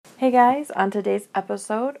Hey guys, on today's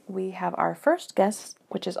episode, we have our first guest,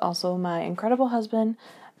 which is also my incredible husband,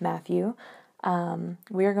 Matthew.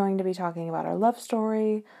 We are going to be talking about our love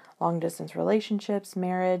story, long distance relationships,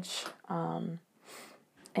 marriage,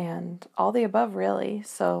 and all the above, really.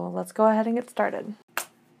 So let's go ahead and get started.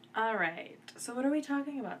 All right. So what are we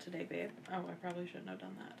talking about today, babe? Oh, I probably shouldn't have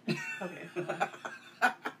done that.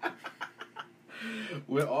 Okay.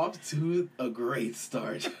 We're off to a great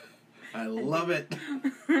start. I love it.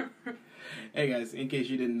 Hey guys, in case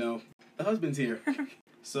you didn't know, the husband's here.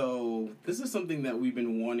 So this is something that we've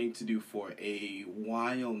been wanting to do for a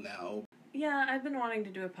while now. Yeah, I've been wanting to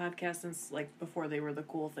do a podcast since, before they were the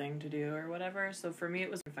cool thing to do or whatever. So for me,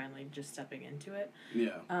 it was finally just stepping into it.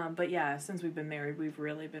 Yeah. But yeah, since we've been married, we've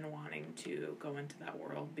really been wanting to go into that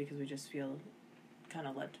world because we just feel kind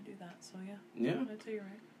of led to do that. So yeah. Yeah. I'd say you're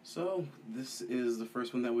right. So this is the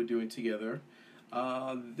first one that we're doing together.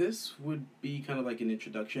 This would be kind of like an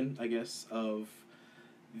introduction, I guess, of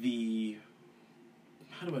the,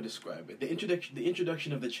 how do I describe it? The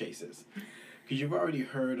introduction of the Chases. Because you've already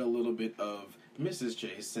heard a little bit of Mrs.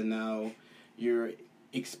 Chase, and now you're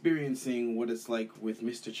experiencing what it's like with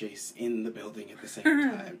Mr. Chase in the building at the same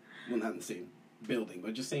time. Well, not in the same building,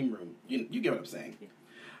 but just same room. You get what I'm saying. Yeah.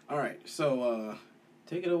 All right, so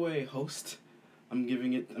take it away, host. I'm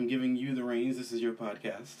giving you the reins. This is your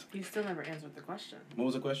podcast. You still never answered the question. What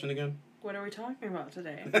was the question again? What are we talking about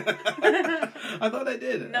today? I thought I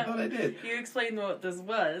did. No, you explained what this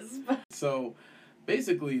was. So,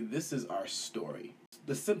 basically, this is our story.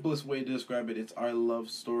 The simplest way to describe it, it's our love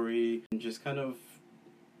story, and just kind of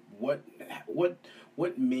what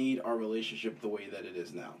made our relationship the way that it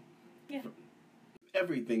is now. Yeah.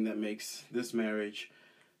 Everything that makes this marriage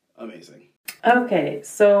amazing. Okay,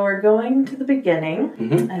 so we're going to the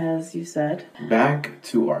beginning, as you said. Back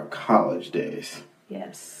to our college days.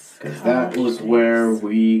 Yes. Because that was where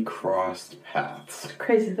we crossed paths. It's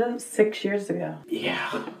crazy. That was 6 years ago.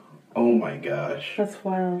 Yeah. Oh my gosh. That's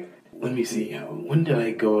wild. Let me see. When did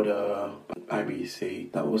I go to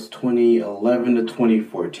IBC? That was 2011 to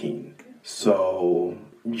 2014. So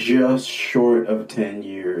just short of 10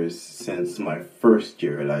 years since my first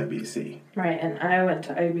year at IBC. Right, and I went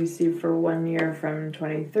to IBC for 1 year from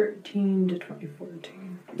 2013 to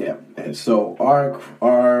 2014. Yeah, and so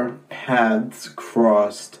our paths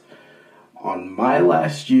crossed on my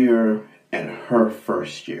last year and her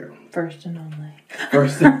first year. First and only.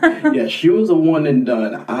 Yeah, she was a one and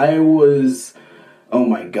done. I was, oh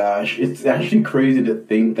my gosh, it's actually crazy to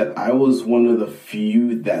think that I was one of the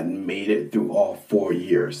few that made it through all 4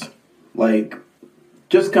 years.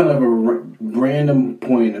 Just kind of a random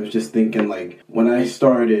point of just thinking, when I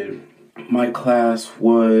started, my class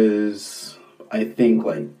was, I think,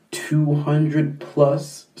 200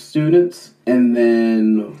 plus students. And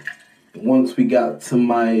then once we got to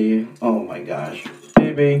my, oh my gosh,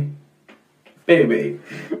 baby.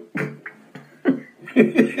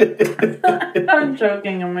 I'm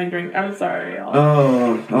joking on my drink. I'm sorry, y'all.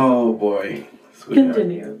 Oh boy. Sweetheart.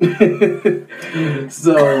 Continue.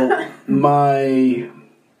 So,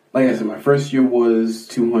 like I said, my first year was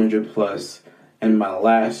 200 plus, and my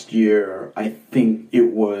last year, I think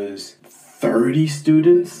it was 30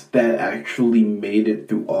 students that actually made it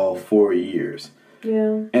through all 4 years.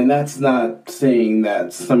 Yeah. And that's not saying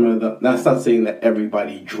that that's not saying that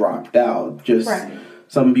everybody dropped out. Just right.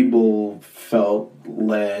 Some people felt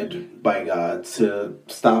led by God to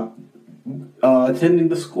stop attending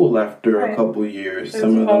the school after a couple years. There's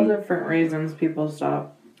some of all them, different reasons people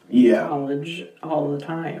stop yeah, college all the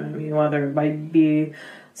time. I mean, whether it might be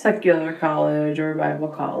secular college or Bible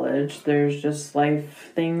college, there's just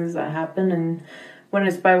life things that happen, and when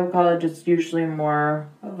it's Bible college, it's usually more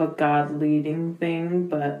of a God leading thing,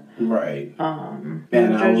 but right. No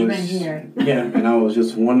and judgment here. Yeah, and I was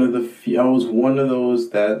just one of the I was one of those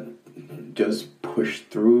that just pushed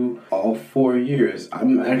through all 4 years.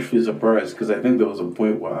 I'm actually surprised because I think there was a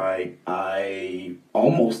point where I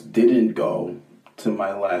almost didn't go to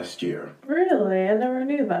my last year. Really? I never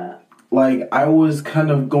knew that. I was kind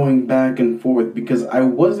of going back and forth because I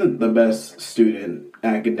wasn't the best student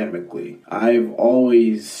academically. I've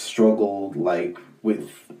always struggled with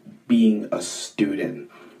being a student,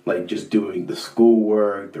 just doing the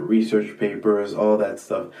schoolwork, the research papers, all that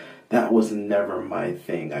stuff. That was never my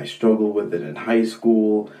thing. I struggled with it in high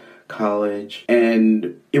school, college,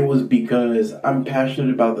 and it was because I'm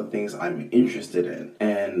passionate about the things I'm interested in.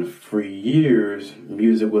 And for years,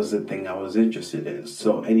 music was the thing I was interested in.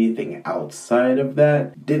 So anything outside of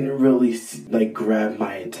that didn't really like grab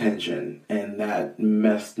my attention, and that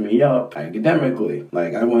messed me up academically.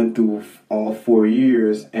 Like, I went through all 4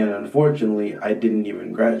 years, and unfortunately, I didn't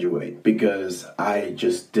even graduate because I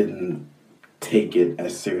just didn't take it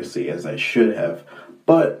as seriously as I should have.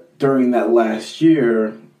 But during that last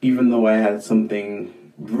year, even though I had something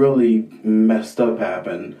really messed up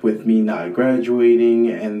happen with me not graduating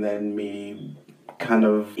and then me kind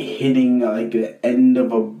of hitting like the end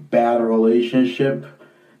of a bad relationship,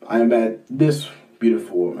 I met this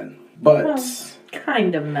beautiful woman. But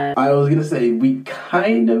kind of met. I was gonna say we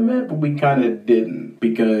kind of met, but we kind of didn't,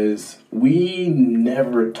 because we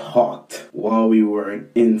never talked while we were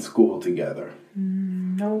in school together.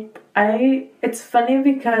 Nope. It's funny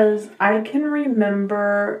because I can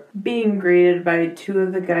remember being greeted by two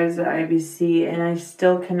of the guys at IBC, and I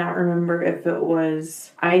still cannot remember if it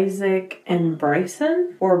was Isaac and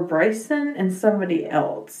Bryson or Bryson and somebody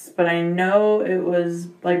else. But I know it was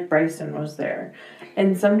like Bryson was there.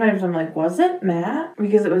 And sometimes I'm like, was it Matt?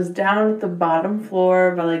 Because it was down at the bottom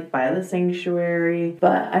floor by the sanctuary.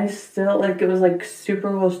 But I still, like, it was like super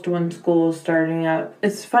close to when school was starting up.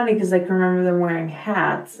 It's funny because I can remember them wearing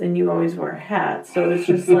hats, and you always wear hats. So it's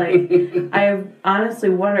just like, I honestly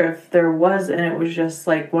wonder if there was, and it was just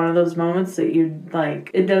like one of those moments that you like,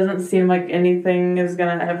 it doesn't seem like anything is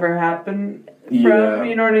going to ever happen. Yeah.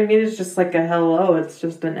 You know what I mean? It's just like a hello. It's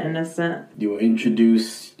just an innocent.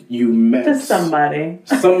 You met to somebody.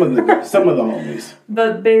 Some of the homies.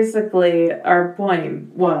 But basically, our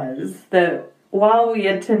point was that while we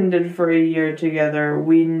attended for a year together,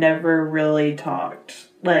 we never really talked,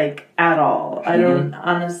 like, at all. I don't,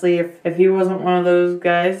 honestly, if he wasn't one of those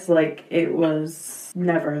guys, like, it was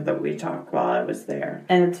never that we talked while I was there.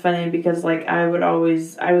 And it's funny because, like, I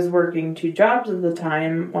was working 2 jobs at the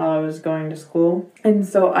time while I was going to school. And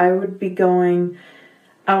so I would be going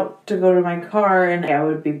out to go to my car, and I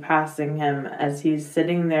would be passing him as he's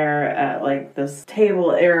sitting there at like this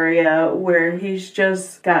table area where he's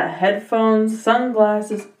just got headphones,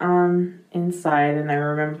 sunglasses on inside, and I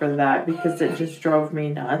remember that because it just drove me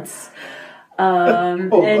nuts.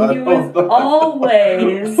 And he was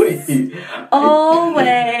always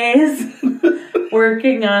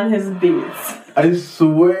working on his beats. I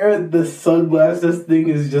swear the sunglasses thing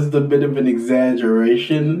is just a bit of an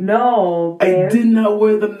exaggeration. No, babe. I did not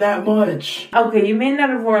wear them that much. Okay, you may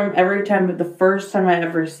not have worn them every time, but the first time I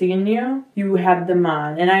ever seen you, you had them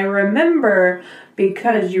on. And I remember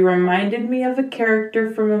because you reminded me of a character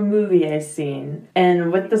from a movie I seen.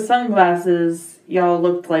 And with the sunglasses, y'all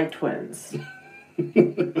looked like twins.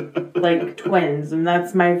 Like twins, and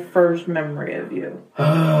that's my first memory of you.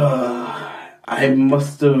 I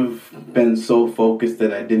must have been so focused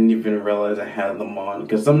that I didn't even realize I had them on.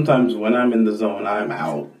 Because sometimes when I'm in the zone, I'm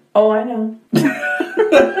out. Oh, I know.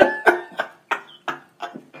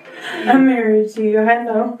 I'm married to you, I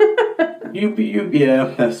know.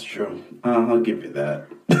 Yeah, that's true. I'll give you that.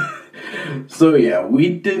 So yeah, we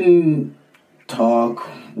didn't talk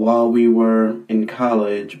while we were in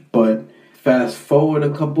college, but fast forward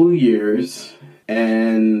a couple years,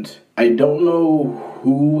 and I don't know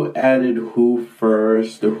who added who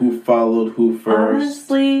first or who followed who first.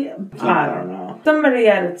 Honestly, I don't know. Somebody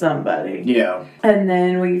added somebody. Yeah. And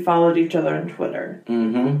then we followed each other on Twitter.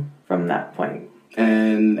 Mm-hmm. From that point.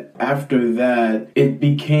 And after that, it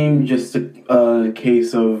became just a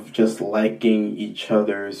case of just liking each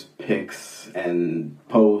other's pics and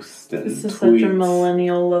posts and tweets. This is such a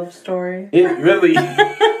millennial love story. It really,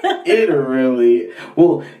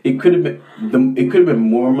 well, it could have been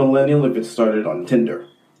more millennial if it started on Tinder.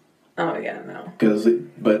 Oh yeah, no.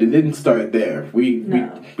 But it didn't start there. We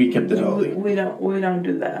kept it holy. We don't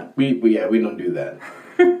do that. We don't do that.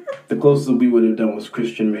 The closest we would have done was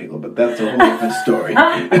Christian Mingle, but that's a whole different story.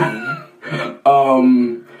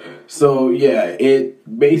 So yeah,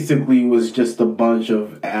 it basically was just a bunch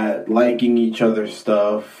of liking each other's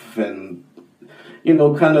stuff, and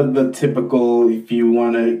kind of the typical, if you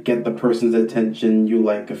want to get the person's attention, you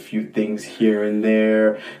like a few things here and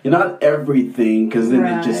there. Not everything, because then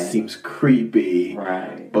it just seems creepy.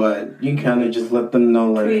 Right. But you kind of just let them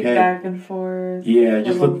know, like, tweet hey. back and forth. Yeah,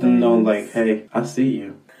 just let them know, like, hey, I see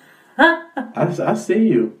you. I see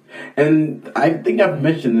you. And I think I've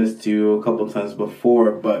mentioned this to you a couple times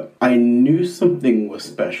before, but I knew something was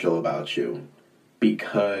special about you.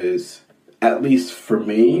 Because, at least for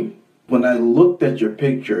me, when I looked at your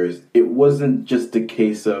pictures, it wasn't just a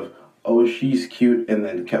case of, oh, she's cute, and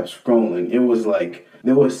then kept scrolling. It was like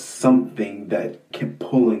there was something that kept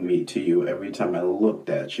pulling me to you every time I looked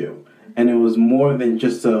at you. And it was more than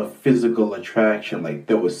just a physical attraction. Like,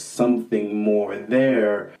 there was something more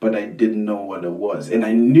there, but I didn't know what it was. And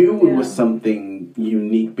I knew it was something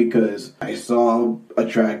unique because I saw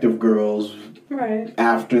attractive girls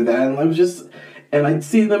after that. And I was just, and I'd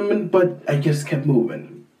see them, but I just kept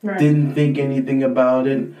moving. Didn't think anything about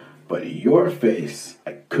it. But your face,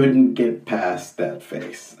 I couldn't get past that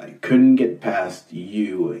face. I couldn't get past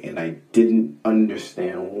you, and I didn't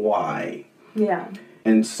understand why. Yeah.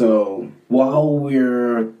 And so, while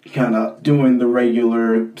we're kind of doing the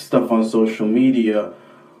regular stuff on social media,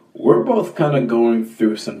 we're both kind of going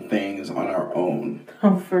through some things on our own.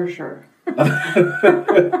 Oh, for sure.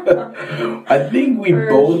 I think we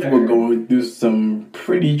both were going through some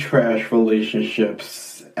pretty trash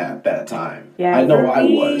relationships at that time. Yeah, I know I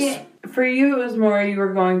was. For you, it was more you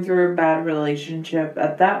were going through a bad relationship.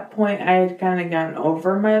 At that point, I had kind of gotten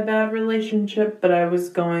over my bad relationship, but I was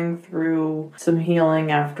going through some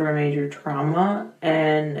healing after a major trauma,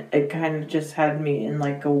 and it kind of just had me in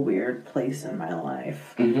like a weird place in my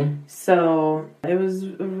life. Mm-hmm. So it was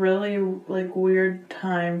a really like weird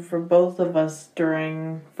time for both of us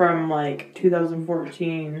from like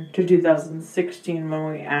 2014 to 2016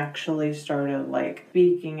 when we actually started like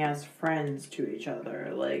speaking as friends to each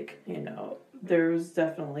other. Like, you know, there was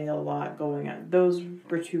definitely a lot going on. Those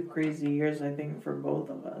were 2 crazy years, I think, for both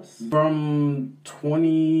of us. From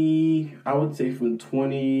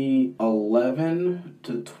 2011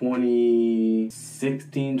 to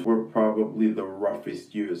 2016 were probably the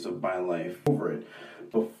roughest years of my life over it.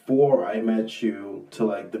 Before I met you to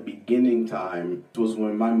like the beginning time was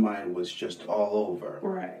when my mind was just all over.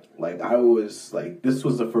 Right. Like I was like, this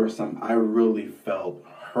was the first time I really felt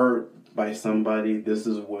hurt by somebody. This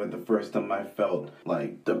is where the first time I felt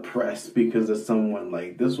like depressed because of someone.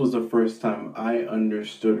 Like this was the first time I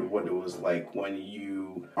understood what it was like when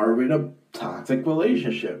you are in a toxic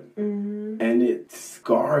relationship. Mm-hmm. And it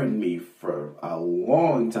scarred me for a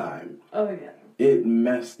long time. Oh yeah. It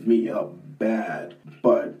messed me up bad.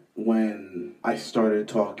 But when I started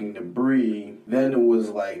talking to Bree, then it was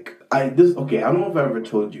like I don't know if I ever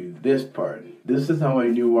told you this part. This is how I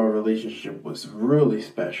knew our relationship was really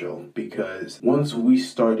special, because once we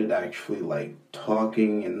started actually like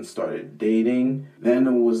talking and started dating, then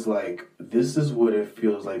it was like, this is what it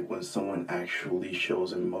feels like when someone actually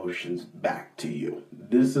shows emotions back to you.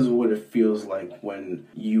 This is what it feels like when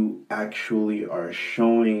you actually are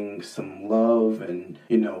showing some love and,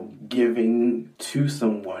 you know, giving to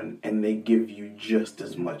someone and they give you just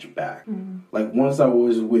as much back. Mm-hmm. Like once I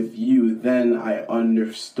was with you, then I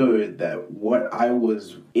understood that what I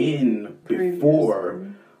was in before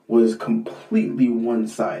was completely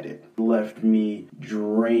one-sided. Left me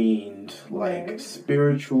drained, like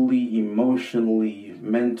spiritually, emotionally,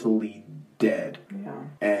 mentally dead. Yeah.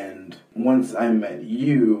 And once I met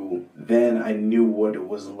you, then I knew what it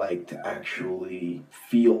was like to actually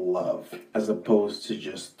feel love, as opposed to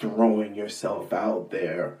just throwing yourself out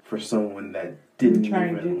there for someone that didn't even love you.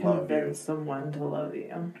 Trying to convince someone to love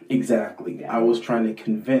you. Exactly. Yeah. I was trying to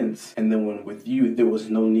convince, and then when with you, there was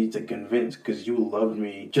no need to convince because you loved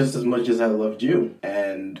me just as much as I loved you.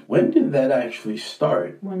 And when did that actually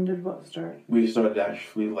start? When did what start? We started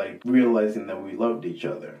actually like realizing that we loved each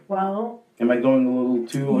other. Well, am I going a little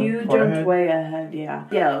too you far jumped ahead? way ahead, yeah.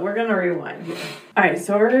 Yeah, we're gonna rewind here. Alright,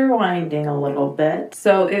 so we're rewinding a little bit.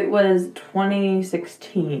 So it was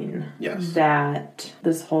 2016 that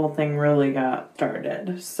this whole thing really got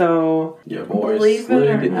started. So your boy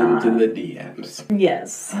slid into the DMs.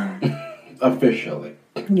 Yes. Officially.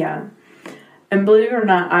 Yeah. And believe it or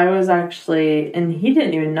not, I was actually, and he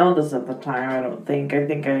didn't even know this at the time, I don't think. I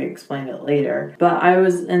think I explained it later. But I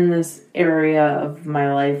was in this area of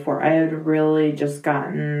my life where I had really just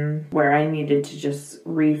gotten where I needed to just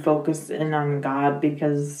refocus in on God,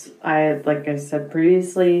 because I had, like I said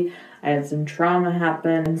previously, I had some trauma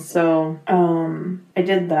happen. And so I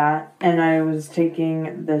did that, and I was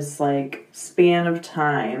taking this like span of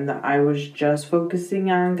time that I was just focusing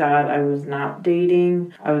on God. I was not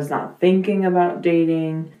dating. I was not thinking about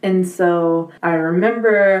dating. And so I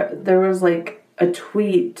remember there was like a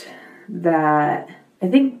tweet that I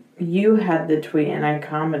think you had the tweet and I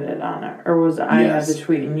commented on it. Or was I had the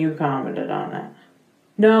tweet and you commented on it?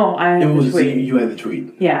 No, I had the tweet. You had the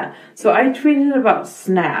tweet. Yeah. So I tweeted about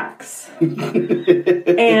snacks. And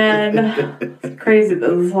it's crazy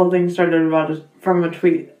that this whole thing started from a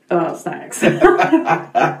tweet about snacks.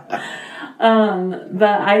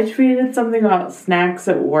 But I tweeted something about snacks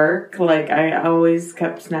at work. Like, I always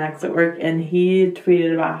kept snacks at work, and he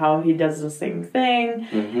tweeted about how he does the same thing.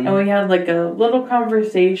 Mm-hmm. And we had like a little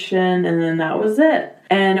conversation, and then that was it.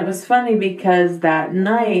 And it was funny because that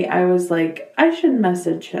night I was like, I should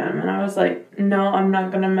message him. And I was like, no, I'm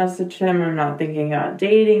not going to message him. I'm not thinking about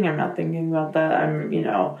dating. I'm not thinking about that.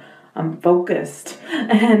 I'm focused.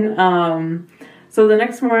 And, so the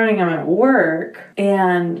next morning I'm at work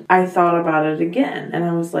and I thought about it again. And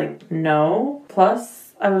I was like, no.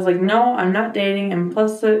 Plus, I was like, no, I'm not dating. And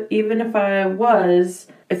plus, even if I was,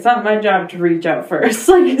 it's not my job to reach out first.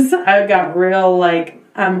 Like, I got real, like,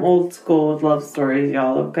 I'm old school with love stories,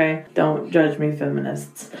 y'all, okay? Don't judge me,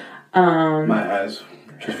 feminists. My eyes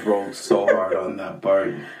just rolled so hard on that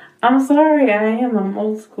part. I'm sorry, I am. I'm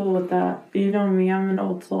old school with that. You know me, I'm an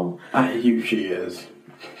old soul. She is.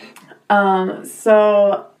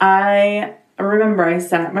 So I remember I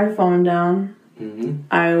sat my phone down. Mm-hmm.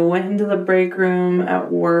 I went into the break room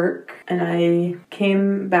at work and I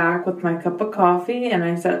came back with my cup of coffee and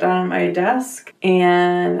I sat down at my desk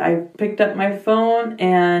and I picked up my phone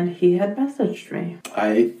and he had messaged me.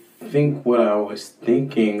 I think what I was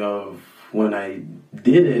thinking of when I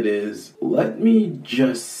did it is, let me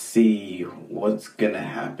just see what's gonna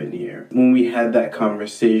happen here. When we had that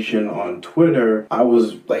conversation on Twitter, I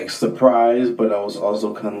was like surprised, but I was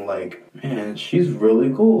also kind of like, man, she's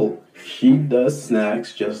really cool. She does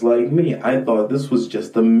snacks just like me. I thought this was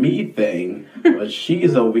just a me thing, but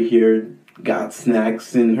she's over here got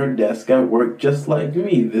snacks in her desk at work just like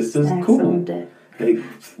me. This is cool. Like,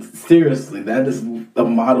 seriously, that is the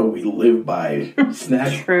motto we live by.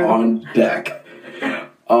 Snacks on deck.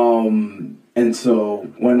 And so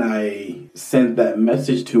when I sent that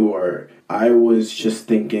message to her, I was just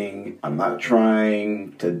thinking, I'm not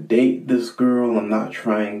trying to date this girl. I'm not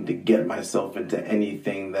trying to get myself into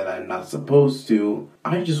anything that I'm not supposed to.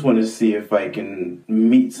 I just want to see if I can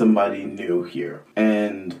meet somebody new here.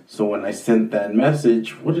 And so when I sent that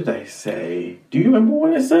message, what did I say? Do you remember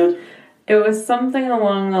what I said? It was something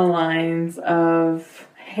along the lines of,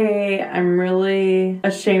 hey, I'm really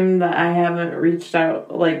ashamed that I haven't reached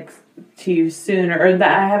out, like, to you sooner, or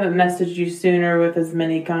that I haven't messaged you sooner with as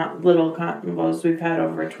many little convos we've had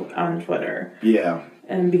over on Twitter. Yeah.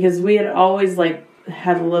 And because we had always, like,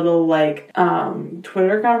 had little, like,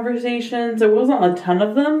 Twitter conversations. There wasn't a ton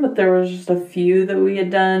of them, but there was just a few that we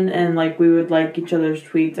had done, and, like, we would like each other's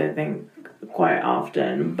tweets, I think, quite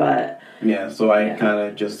often, but... Yeah, so I kind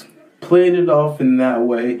of just played it off in that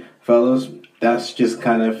way. Fellas, that's just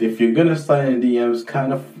kind of, if you're gonna slide in DMs,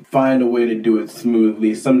 kind of find a way to do it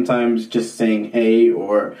smoothly. Sometimes just saying hey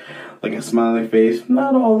or like a smiley face,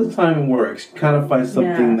 not all the time works. Kind of find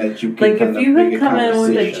something that you can, like, kind of make a conversation on. Like, if you had come in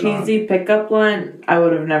with a cheesy pickup line, I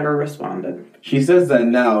would have never responded. She says that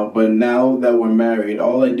now, but now that we're married,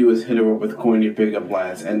 all I do is hit her up with corny pickup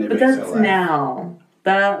lines, and it makes her laugh. But that's now.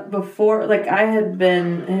 That before, like, I had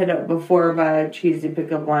been hit up before by cheesy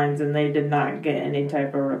pickup lines and they did not get any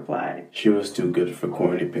type of reply. She was too good for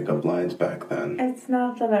corny pickup lines back then. It's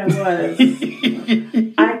not that I was.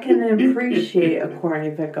 I can appreciate a corny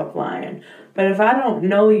pickup line. But if I don't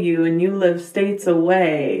know you and you live states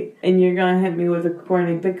away and you're going to hit me with a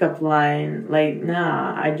corny pickup line, like,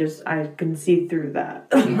 nah, I can see through that.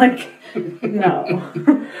 Like,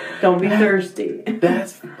 no. Don't be thirsty.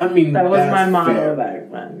 That was my motto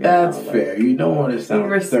back then. That's fair. You don't want to sound be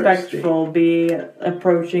respectful, thirsty. Be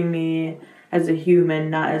approaching me as a human,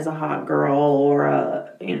 not as a hot girl or a,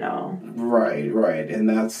 Right. And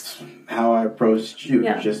that's how I approached you.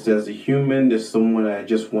 Yeah. Just as a human, as someone I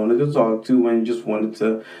just wanted to talk to and just wanted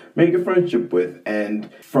to make a friendship with. And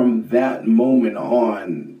from that moment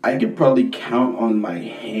on, I could probably count on my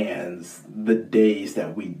hands the days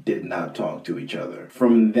that we did not talk to each other.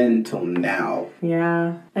 From then till now.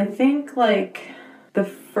 Yeah. I think, like, the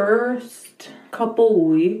first couple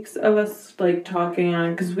weeks of us, like, talking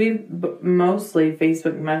on, because we mostly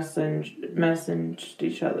Facebook messaged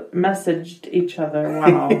each other.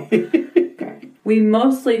 Wow. Okay. We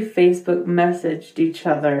mostly Facebook messaged each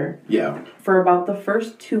other. Yeah. For about the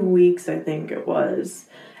first 2 weeks, I think it was.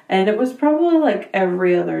 And it was probably like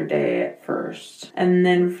every other day at first. And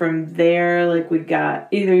then from there, like, we got,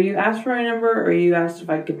 either you asked for my number or you asked if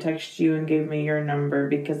I could text you and gave me your number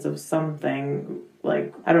because of something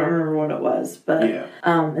like, I don't remember what it was, but, Yeah.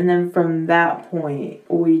 And then from that point,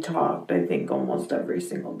 we talked, I think, almost every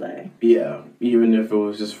single day. Yeah. Even if it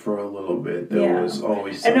was just for a little bit, there Yeah. was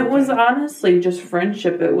always something. And it was honestly just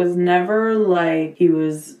friendship. It was never like he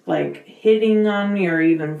was like hitting on me or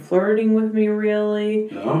even flirting with me, really.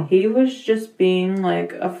 No. He was just being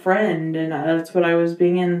like a friend, and that's what I was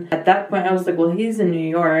being. And at that point, I was like, well, he's in New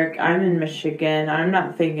York, I'm in Michigan, I'm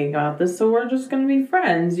not thinking about this, so we're just gonna be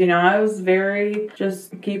friends. You know, I was very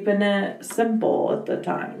just keeping it simple at the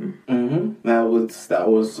time. Mm-hmm. That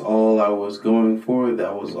was all I was going for.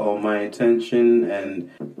 That was all my intention.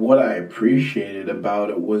 And what I appreciated about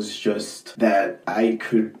it was just that I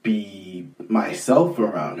could be myself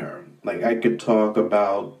around her. Like, I could talk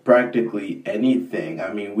about practically anything.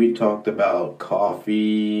 I mean, we talked about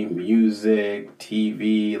coffee, music,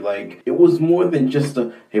 TV. Like, it was more than just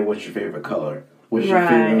a, hey, what's your favorite color? What's your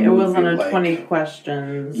favorite movie? It wasn't a like, 20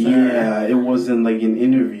 questions. Yeah, it wasn't like an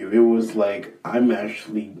interview. It was like, I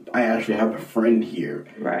actually have a friend here.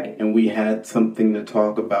 Right. And we had something to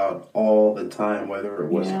talk about all the time, whether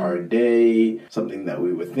it was our day, something that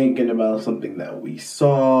we were thinking about, something that we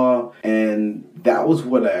saw. And that was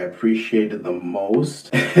what I appreciated the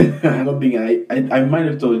most. I don't think I might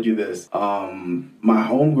have told you this. My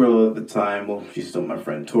homegirl at the time, well, she's still my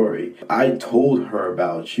friend Tori, I told her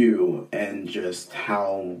about you and just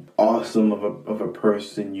how awesome of a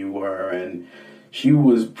person you were. And she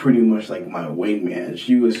was pretty much like my wingman.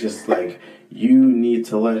 She was just like, you need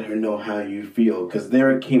to let her know how you feel. Because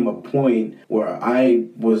there came a point where I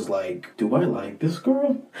was like, do I like this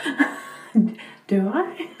girl? Do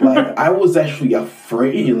I? Like, I was actually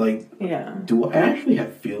afraid. Like, yeah. Do I actually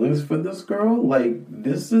have feelings for this girl? Like,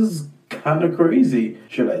 this is kind of crazy.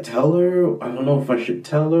 Should I tell her? I don't know if I should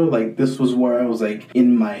tell her. Like, this was where I was like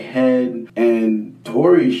in my head. And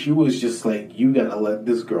Tori, she was just like, you gotta let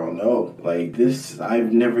this girl know. Like, this,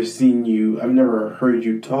 I've never heard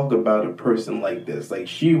you talk about a person like this. Like,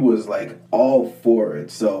 she was like all for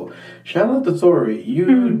it. So shout out to Tori.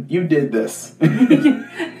 You did this.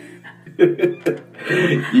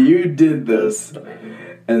 You did this.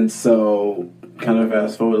 And so, kind of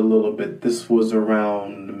fast forward a little bit, this was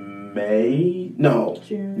around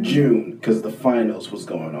June, because the finals was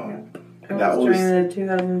going on. That was during the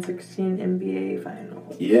 2016 NBA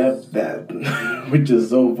finals. Yep, that, which is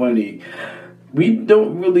so funny. We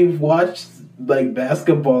don't really watch like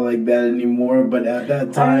basketball like that anymore, but at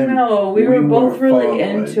that time, I know, we were both really following.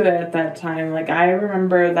 into it at that time. Like, I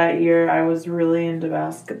remember that year I was really into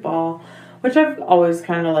basketball, which I've always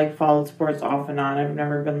kind of like followed sports off and on. I've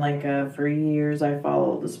never been like for years I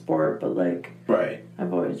followed the sport, but like, right,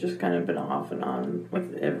 I've always just kind of been off and on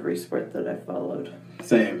with every sport that I followed.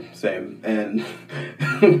 Same. And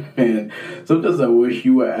man, sometimes I wish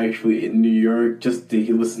you were actually in New York just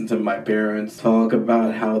to listen to my parents talk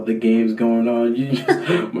about how the game's going on. You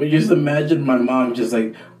just imagine my mom just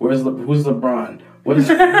like, who's LeBron?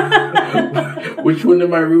 Which one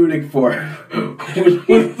am I rooting for?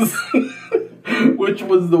 Which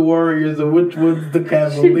was the Warriors and which was the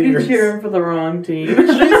Cavaliers? She'd be cheering for the wrong team.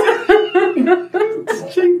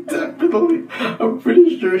 She definitely, I'm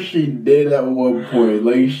pretty sure she did at one point.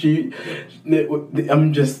 Like,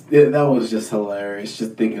 that was just hilarious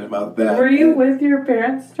just thinking about that. Were you with your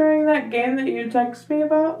parents during that game that you texted me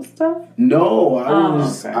about stuff? No,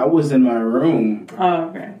 I was in my room. Oh,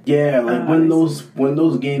 okay. Yeah, like when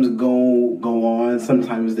those games go on,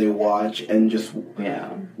 sometimes they watch and just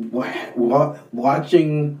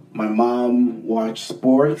watching my mom watch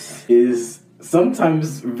sports is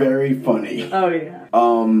sometimes very funny. Oh yeah.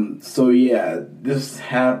 So yeah, this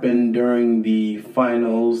happened during the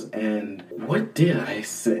finals, and what did I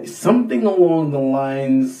say? Something along the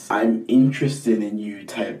lines, I'm interested in you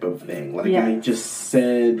type of thing. Like, I just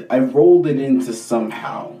said, I rolled it into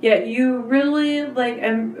somehow. Yeah, you really, like,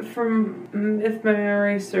 and if my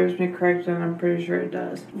memory serves me correct, and I'm pretty sure it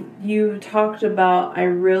does, you talked about, I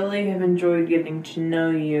really have enjoyed getting to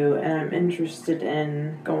know you, and I'm interested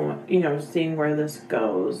in seeing where this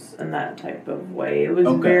goes in that type of way. It was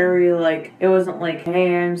very, like, it wasn't like,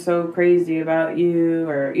 hey, I'm so crazy about you,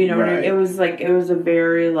 or, you know, right. It was like, it was a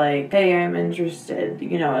very, like, hey, I'm interested,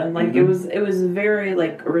 you know, and, like, it was a very,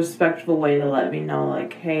 like, respectful way to let me know,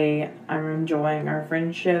 like, hey, I'm enjoying our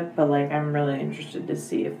friendship, but, like, I'm really interested to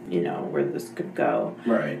see if, you know, where this could go.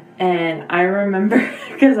 Right. And I remember,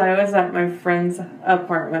 because I was at my friend's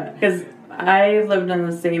apartment, because I lived in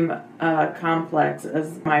the same complex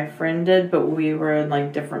as my friend did, but we were in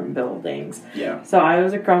like different buildings. Yeah. So I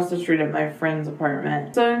was across the street at my friend's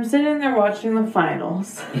apartment. So I'm sitting there watching the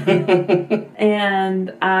finals.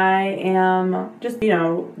 And I am just,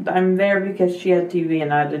 I'm there because she had TV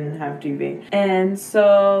and I didn't have TV. And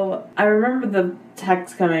so I remember the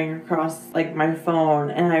text coming across like my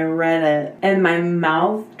phone, and I read it and my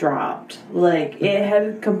mouth dropped. Like it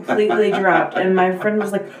had completely dropped, and my friend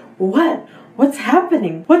was like, what's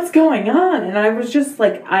happening, what's going on? And I was just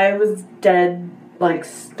like, I was dead, like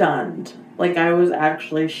stunned, like I was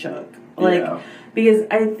actually shook, like because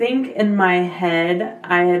I think in my head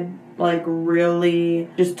I had like really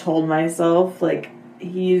just told myself like,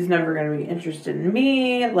 he's never going to be interested in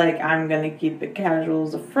me. Like, I'm going to keep it casual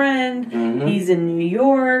as a friend. Mm-hmm. He's in New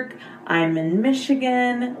York. I'm in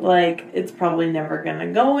Michigan. Like, it's probably never going to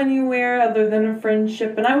go anywhere other than a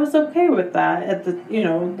friendship. And I was okay with that at the,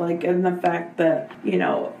 like, and the fact that,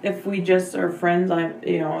 if we just are friends,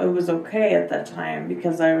 it was okay at that time,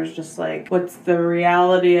 because I was just like, what's the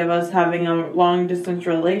reality of us having a long distance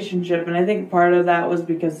relationship? And I think part of that was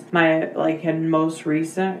because my, like, most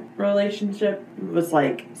recent relationship was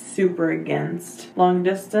like super against long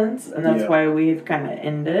distance, and that's why we've kind of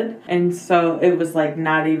ended. And so it was like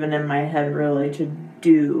not even in my head really to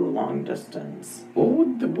do long distance.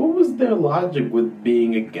 What was their logic with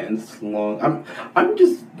being against long?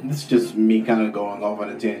 It's just me kind of going off on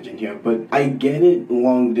a tangent here, but I get it.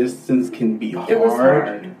 Long distance can be hard. It was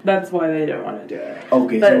hard. That's why they didn't want to do it.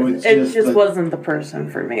 Okay, but so it just wasn't the person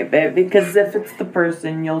for me, babe. Because if it's the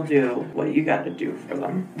person, you'll do what you got to do for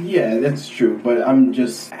them. Yeah, that's true. But I'm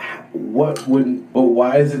just,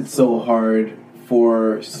 why is it so hard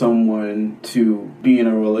for someone to be in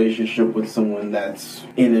a relationship with someone that's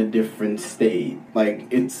in a different state?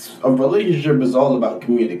 Like, a relationship is all about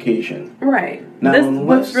communication. Right. Now,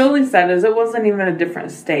 what's really sad is it wasn't even a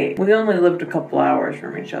different state. We only lived a couple hours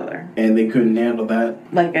from each other. And they couldn't handle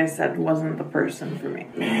that? Like I said, wasn't the person for me.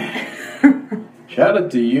 Shout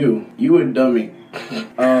out to you. You a dummy.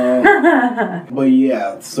 But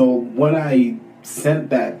yeah, so when I sent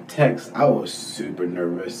that text, I was super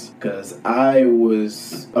nervous because I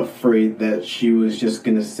was afraid that she was just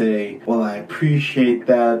gonna say, well, I appreciate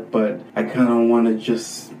that, but I kind of want to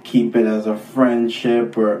just keep it as a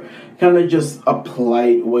friendship, or kind of just a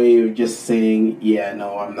polite way of just saying, yeah,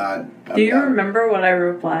 no, I'm not. Do you remember what I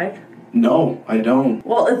replied? No, I don't.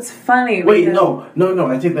 Well, it's funny. Wait, no,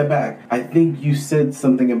 I take that back. I think you said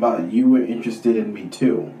something about you were interested in me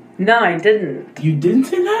too. No, I didn't. You didn't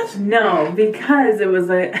say that? No, because it was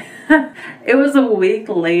a week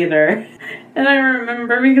later. And I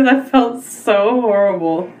remember because I felt so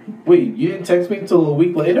horrible. Wait, you didn't text me till a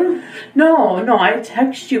week later? No, I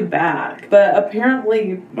text you back. But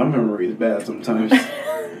apparently... My memory is bad sometimes.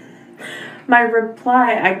 My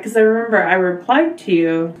reply, because I remember I replied to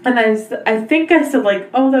you, and I think I said, like,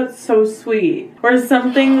 oh, that's so sweet, or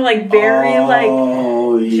something, like, very,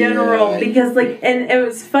 general, because, like, and it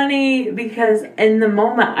was funny, because in the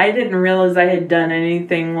moment, I didn't realize I had done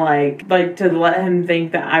anything, like, to let him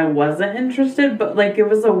think that I wasn't interested, but, like, it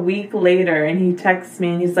was a week later, and he texts me,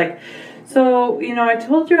 and he's like, so, I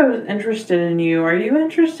told you I was interested in you. Are you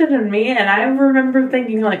interested in me? And I remember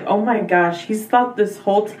thinking, like, oh my gosh, he's thought this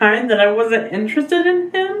whole time that I wasn't interested in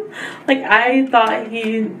him? Like, I thought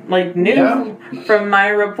he, like, knew from my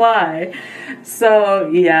reply. So,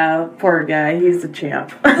 yeah, poor guy. He's a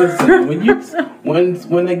champ. Listen,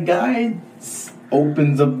 when a guy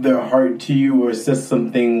opens up their heart to you or says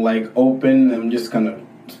something, like, open, I'm just kind of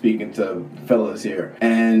speaking to fellas here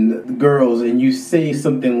and girls, and you say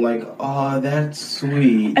something like, oh, that's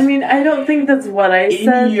sweet. I mean, I don't think that's what I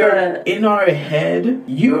said. In our head,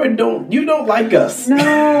 you don't like us.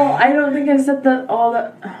 No, I don't think I said that.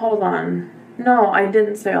 Hold on. No, I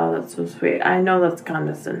didn't say, oh, that's so sweet. I know that's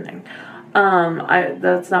condescending.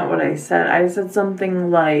 That's not what I said. I said something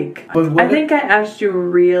like, I think I asked you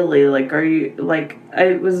really, like, are you, like,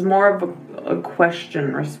 it was more of a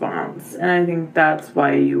question response, and I think that's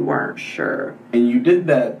why you weren't sure. And you did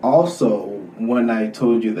that also when I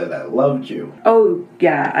told you that I loved you. Oh,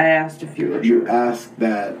 yeah, I asked if you were sure. You asked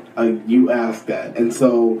that, and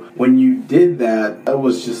so when you did that, I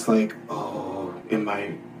was just like, oh,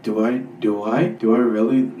 do I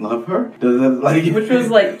really love her? Which was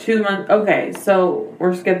like 2 months. Okay, so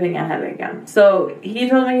we're skipping ahead again. So he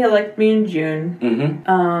told me he liked me in June.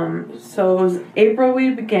 Mm-hmm. So it was April we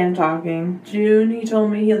began talking. June he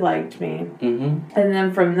told me he liked me. Mm-hmm. And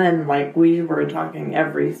then from then, like, we were talking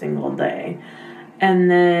every single day. And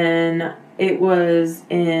then it was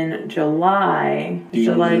in July. Do you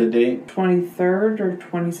July remember the date? 23rd or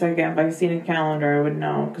 22nd. If I seen a calendar, I would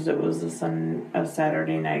know because it was a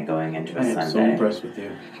Saturday night going into a I am Sunday. so impressed with you.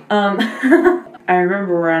 I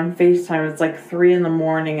remember we're on FaceTime. It's like 3 a.m.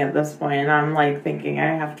 at this point, and I'm like thinking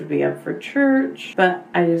I have to be up for church, but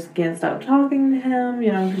I just can't stop talking to him,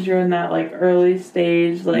 you know, because you're in that like early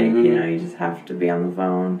stage, like you know, you just have to be on the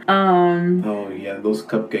phone. Oh yeah, those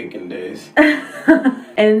cupcaking days.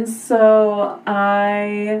 And so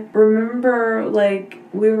I remember like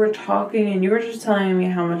we were talking and you were just telling me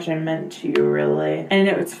how much I meant to you, really. And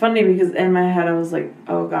it was funny because in my head I was like,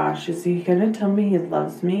 oh gosh, is he gonna tell me he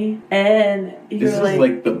loves me? And this is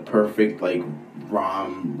like the perfect like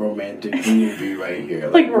romantic movie right here.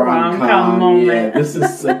 Like rom-com moment. Yeah, this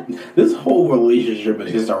is like, this whole relationship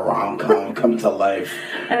is just a rom-com come to life.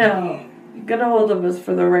 I know. Get a hold of us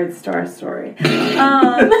for the right star story.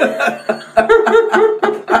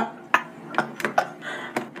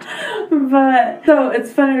 But so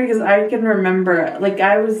it's funny because I can remember, like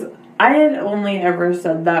I had only ever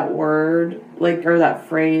said that word, like, or that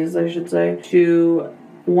phrase, I should say, to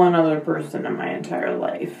one other person in my entire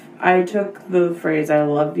life. I took the phrase "I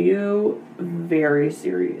love you" very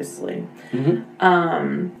seriously.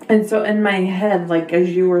 And so in my head, like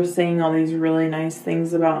as you were saying all these really nice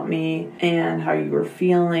things about me and how you were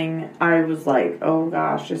feeling, I was like, oh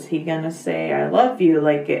gosh, is he gonna say I love you?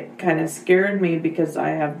 Like it kind of scared me because I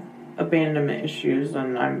have abandonment issues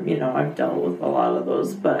and I've dealt with a lot of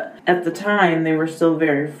those, but at the time they were still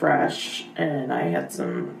very fresh and I had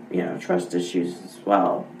some, trust issues as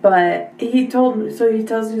well. But he tells me,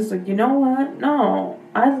 he's like, you know what? No,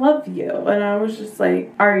 I love you. And I was just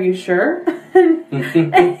like, are you sure?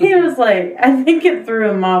 And he was like, I think it threw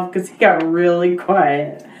him off because he got really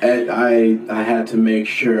quiet. And I had to make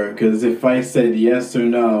sure, because if I said yes or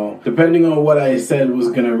no, depending on what I said was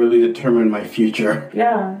going to really determine my future.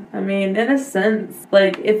 Yeah, I mean, in a sense,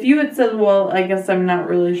 like, if you had said, well, I guess I'm not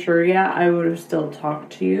really sure yet, I would have still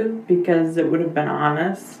talked to you, because it would have been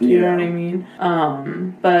honest, you know what I mean?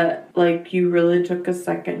 But, like, you really took a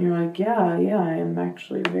second, you're like, yeah, I am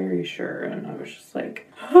actually very sure, and I was just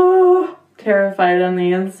like, oh, terrified on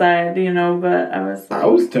the inside, but I was like, I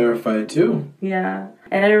was terrified too. Yeah.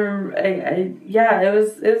 And I remember, it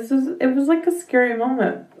was like a scary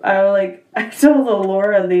moment. I told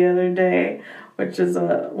Laura the other day, which is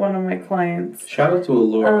one of my clients. Shout out to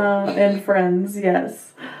Laura. And friends,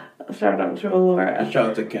 yes. Shout out to Laura. Shout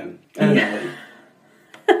out to Ken. And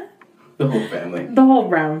the whole family. The whole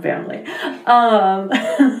Brown family.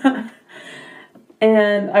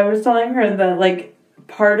 And I was telling her that, like,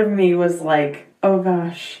 part of me was like, oh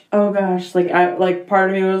gosh, like part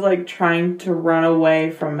of me was like trying to run away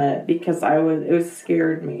from it because it was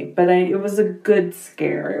scared me, but it was a good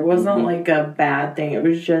scare. It wasn't like a bad thing. It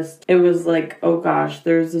was like, oh gosh,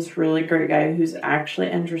 there's this really great guy who's actually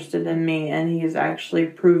interested in me and he's actually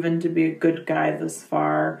proven to be a good guy this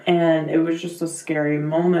far. And it was just a scary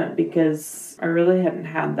moment because I really hadn't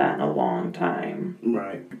had that in a long time.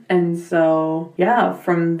 Right. And so, yeah,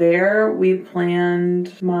 from there we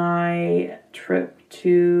planned my trip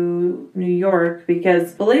to New York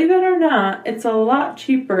because, believe it or not, it's a lot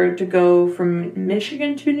cheaper to go from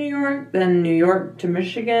Michigan to New York than New York to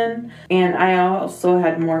Michigan. And I also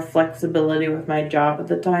had more flexibility with my job at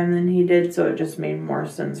the time than he did, so it just made more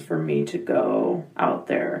sense for me to go out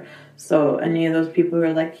there. So any of those people who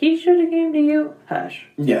are like, he should have came to you, hush.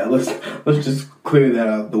 Yeah, let's just clear that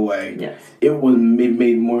out of the way. Yes. It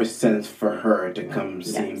made more sense for her to come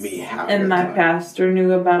see me. And my pastor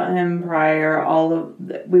knew about him prior.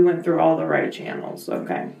 We went through all the right channels.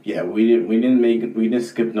 Okay. Yeah, we didn't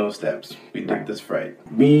skip no steps. We did this right.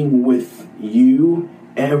 Being with you,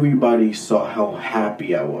 everybody saw how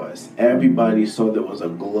happy I was. Everybody saw there was a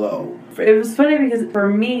glow. It was funny because for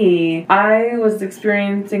me, I was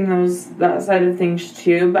experiencing that side of things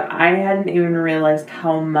too, but I hadn't even realized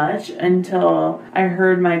how much until I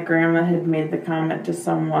heard my grandma had made the comment to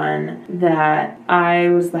someone that I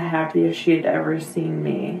was the happiest she had ever seen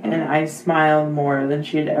me, and I smiled more than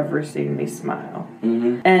she had ever seen me smile.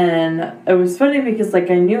 And it was funny because,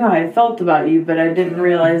 like, I knew how I felt about you, but I didn't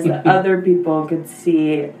realize that other people could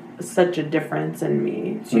see such a difference in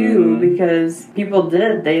me too, because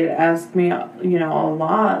they'd ask me, a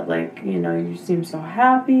lot, like, you seem so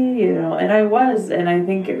happy, and I was, and I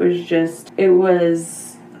think it was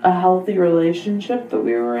a healthy relationship that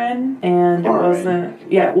we were in, and it wasn't,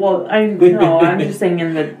 I'm just saying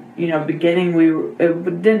in the, beginning,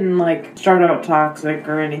 it didn't, like, start out toxic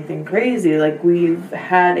or anything crazy. Like, we've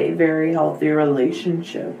had a very healthy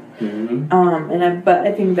relationship. But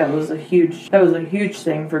I think that was a huge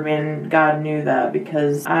thing for me, and God knew that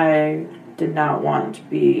because I did not want to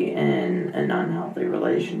be in an unhealthy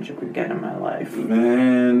relationship again in my life.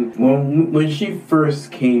 Man, when she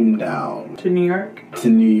first came down To New York? to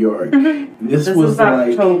New York, this was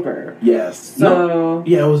like October. Yes. So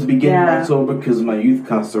yeah, it was the beginning of October because my youth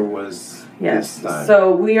concert was yes. this time.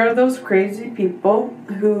 So we are those crazy people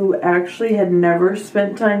who actually had never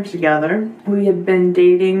spent time together. We had been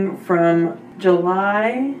dating from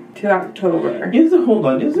July to October. Hold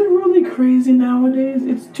on, is it really crazy nowadays?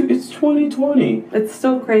 It's 2020. It's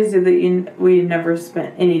still crazy that we never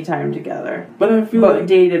spent any time together. But I feel like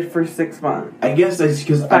dated for 6 months. I guess that's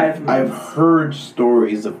because I've heard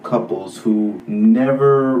stories of couples who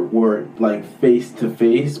never were like face to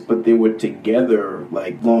face, but they were together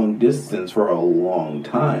like long distance for a long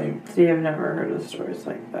time. See, I've never heard of stories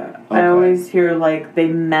like that. Okay. I always hear like they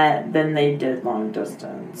met, then they did long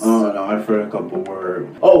distance. Oh no, I've heard a couple where.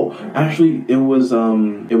 Oh, actually, it was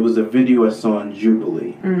a video I saw on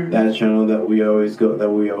Jubilee, that channel that we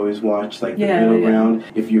always watch, like the middle ground.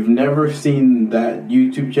 If you've never seen that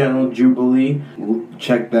YouTube channel, Jubilee,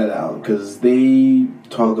 check that out because they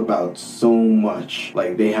talk about so much.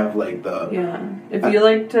 Like they have like if you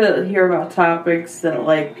like to hear about topics that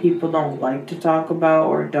like people don't like to talk about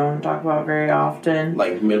or don't talk about very often,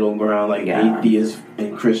 like middle ground, like atheists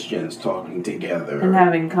and Christians talking together and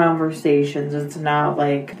having conversations. It's not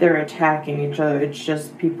like they're attacking each other. It's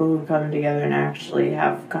just people who come together and actually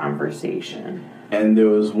have conversation. And there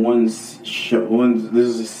was this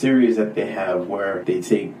is a series that they have where they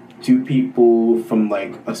take two people from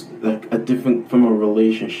like a different from a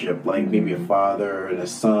relationship, like maybe a father and a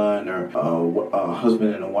son or a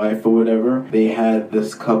husband and a wife or whatever. They had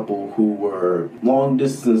this couple who were long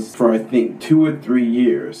distance for I think 2 or 3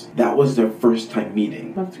 years. That was their first time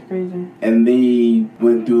meeting. That's crazy. And they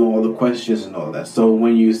went through all the questions and all that. So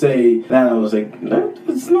when you say that, I was like,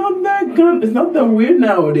 it's not that good. It's not that weird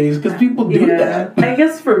nowadays because people do that. I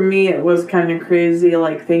guess for me it was kind of crazy,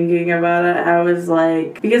 like thinking about it. I was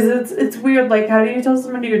like, because it's weird, like how do you tell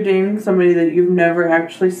somebody you're dating somebody that you've never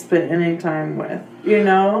actually spent any time with, you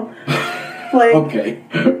know? Like, okay,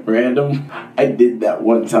 random. I did that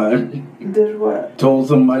one time. Did what? Told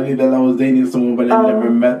somebody that I was dating someone, but I never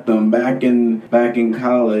met them. Back in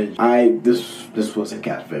college, this was a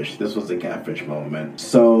catfish. This was a catfish moment.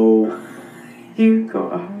 So you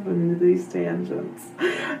go off into these tangents.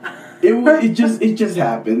 It just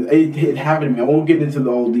happened. It happened to me. I won't get into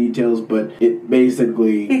all details, but it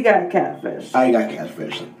basically he got catfished. I got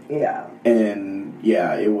catfished. Yeah. And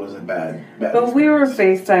yeah, it was a bad But experience. we were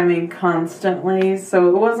FaceTiming constantly, so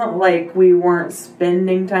it wasn't like we weren't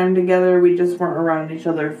spending time together. We just weren't around each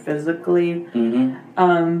other physically.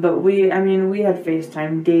 But we had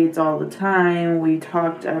FaceTime dates all the time. We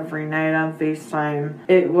talked every night on FaceTime.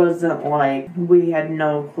 It wasn't like we had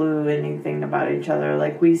no clue anything about each other.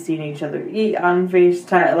 Like, we seen each other eat on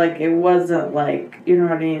FaceTime. Like, it wasn't like, you know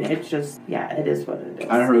what I mean? It's just, it is what it is.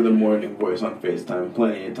 I heard the morning voice on FaceTime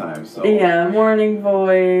plenty of times, so. Yeah, morning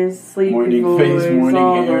voice, sleepy morning voice, face, morning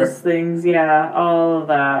all hair. those things. Yeah, all of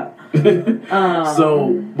that. So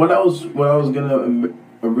what I was gonna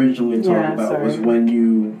originally talk about was when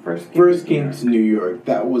you first came to New York.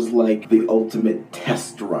 That was like the ultimate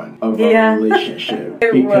test run of our relationship.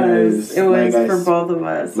 It was for both of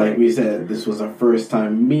us. Like we said, this was our first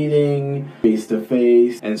time meeting face to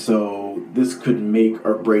face, and so this could make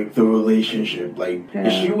or break the relationship. Like,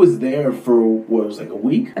 and she was there for what was like a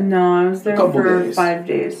week? No, I was there for days. 5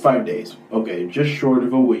 days. 5 days. Okay, just short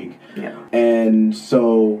of a week. Yeah. And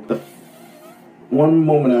so the one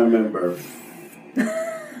moment I remember.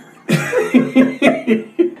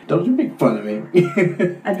 Don't you make fun of me.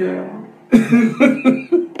 I do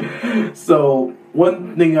it. So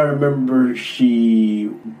one thing I remember she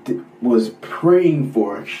was praying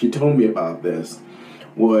for, she told me about this,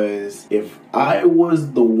 was if I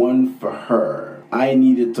was the one for her, I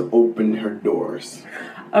needed to open her doors.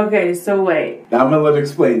 Okay, so wait. Now I'm gonna let her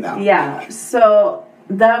explain now. Yeah, so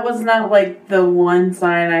that was not like the one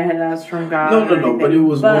sign I had asked from God. No, but it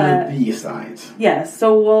was one of the signs. Yes,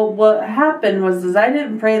 so what happened was I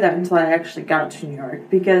didn't pray that until I actually got to New York,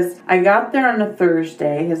 because I got there on a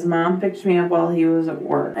Thursday. His mom picked me up while he was at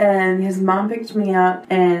work, and his mom picked me up,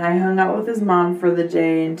 and I hung out with his mom for the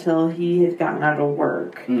day until he had gotten out of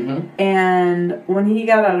work. And when he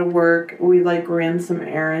got out of work, we ran some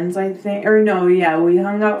errands, I think, we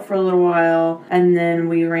hung out for a little while, and then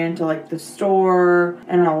we ran to the store.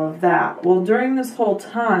 and all of that. Well, during this whole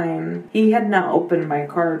time, he had not opened my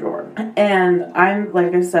car door. And I'm,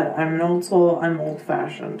 like I said, I'm an old soul, I'm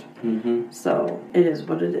old-fashioned. Mm-hmm. So, it is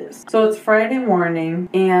what it is. So, it's Friday morning,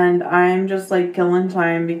 and I'm just, like, killing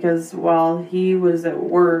time because while he was at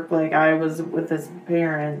work, like, I was with his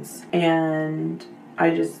parents, and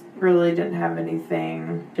I just really didn't have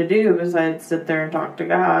anything to do besides sit there and talk to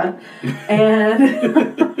God. And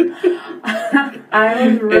I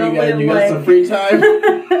was really you got some free time?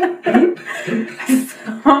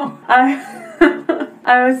 So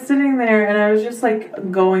I was sitting there and I was just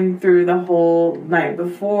like going through the whole night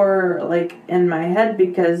before, like in my head,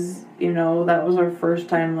 because you know, that was our first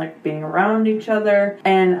time like being around each other.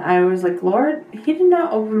 And I was like, Lord, he did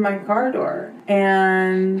not open my car door.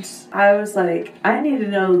 And I was like, I need to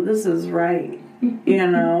know this is right, you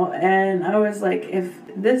know? And I was like, if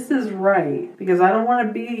this is right, because I don't want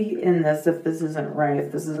to be in this if this isn't right,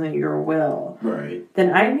 if this isn't your will. Right.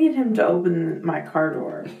 Then I need him to open my car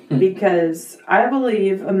door. Because I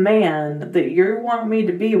believe a man that you want me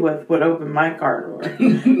to be with would open my car door.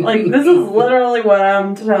 Like, this is literally what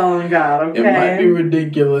I'm telling God, okay? It might be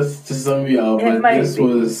ridiculous to some of y'all, but this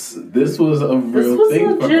was a real thing for her. This was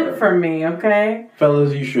legit for me, okay?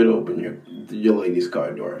 Fellas, you should open your lady's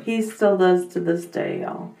car door. He still does to this day,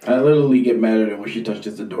 y'all. I literally get mad at her when she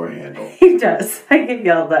touches the door handle. He does. I get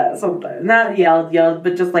yelled at sometimes. Not yelled,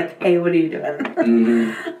 but just like, hey, what are you doing?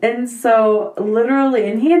 Mm-hmm. And so, literally,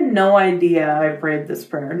 and he had no idea I prayed this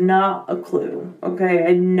prayer. Not a clue. Okay?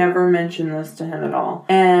 I never mentioned this to him at all.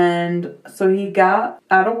 And so he got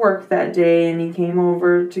out of work that day and he came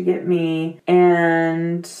over to get me.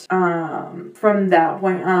 And from that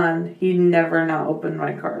point on, he never not opened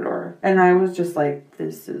my car door. And I was just like,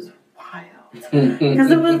 this is wild.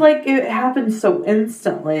 Because it was like, it happened so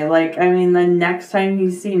instantly. Like, I mean, the next time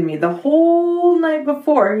he's seen me, the whole night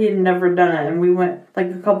before, he had never done it. And we went,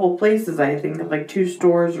 like, a couple places, I think, like 2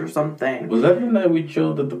 stores or something. Was that the night we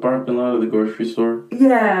chilled at the parking lot of the grocery store?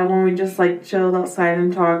 Yeah, when we just, like, chilled outside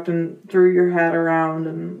and talked and threw your hat around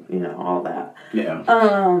and, you know, all that. Yeah.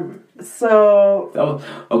 So that was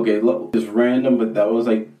okay. Look, it's random, but that was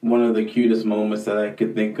like one of the cutest moments that I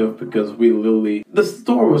could think of because the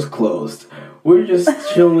store was closed. We're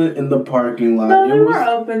just chilling in the parking lot. No, we were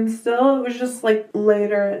open still. It was just like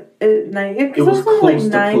later at night. It was close like to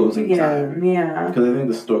 9 closing p.m. time. Yeah, because I think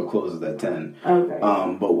the store closes at 10. Okay.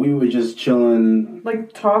 But we were just chilling,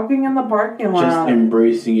 like talking in the parking lot, just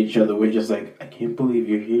embracing each other. We're just like, I can't believe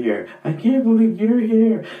you're here. I can't believe you're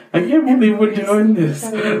here. I can't believe we're doing this.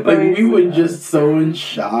 Like we were just so in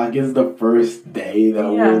shock. It's the first day that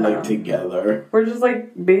we're like together. We're just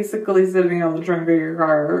like basically sitting on the trunk of your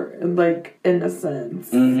car, like in a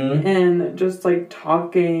sense, and just like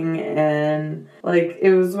talking, and like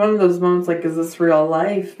it was one of those moments like, is this real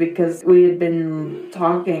life? Because we had been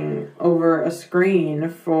talking over a screen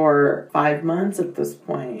for 5 months at this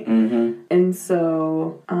point. And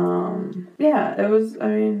so yeah, it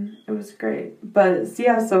was great. But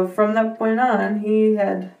yeah, so from that point on, he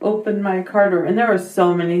had opened my car door, and there were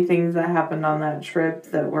so many things that happened on that trip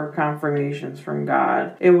that were confirmations from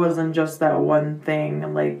God. It wasn't just that one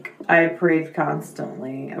thing. Like, I prayed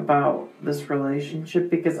constantly about this relationship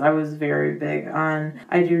because I was very big on,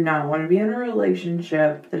 I do not want to be in a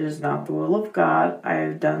relationship that is not the will of God. I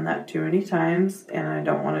have done that too many times, and I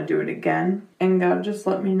don't want to do it again. And God just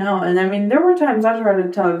let me know. And I mean, there were times I tried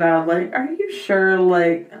to tell God, like, are you sure?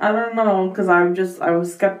 Like, I don't know, because I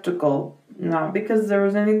was skeptical. Not because there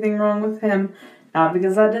was anything wrong with him, not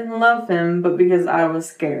because I didn't love him, but because I was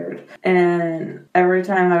scared. And every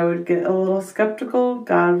time I would get a little skeptical,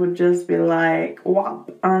 God would just be like,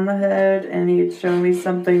 whop on the head, and he'd show me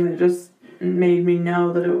something that just made me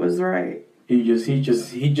know that it was right. He just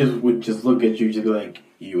would just look at you, just like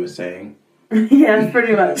you were saying. Yes,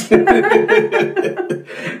 pretty much.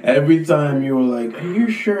 Every time you were like, are you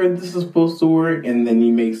sure this is supposed to work? And then he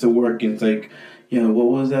makes it work, and it's like, yeah, what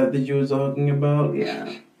was that you were talking about?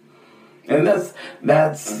 Yeah. And that's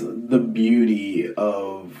the beauty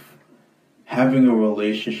of having a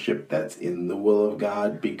relationship that's in the will of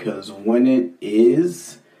God, because when it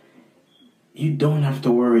is, you don't have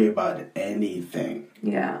to worry about anything.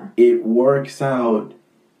 Yeah. It works out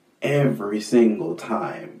every single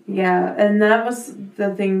time. Yeah, and that was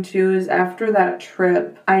the thing too, is after that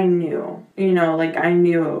trip, I knew, like I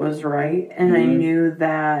knew it was right, and I knew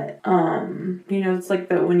that, it's like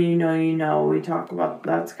that when you know, we talk about,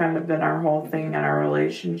 that's kind of been our whole thing in our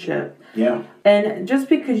relationship. Yeah. And just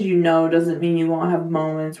because you know doesn't mean you won't have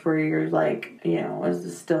moments where you're like, is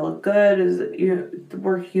this still good?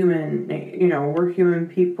 We're human, we're human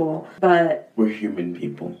people, but... We're human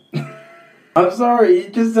people. I'm sorry.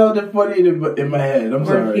 It just sounded funny in my head. I'm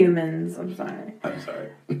sorry. We're humans. I'm sorry. I'm sorry.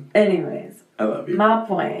 Anyways. I love you. My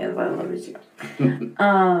point is I love you too.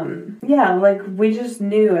 Yeah, like we just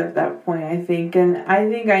knew at that point, I think. And I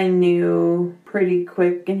think I knew pretty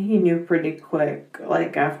quick and he knew pretty quick,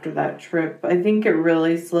 like after that trip. I think it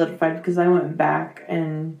really solidified because I went back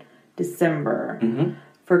in December. Mm-hmm.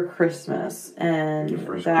 For Christmas, and your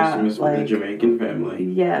first that, Christmas with the Jamaican family.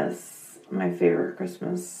 Yes, my favorite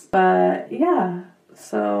Christmas. But yeah,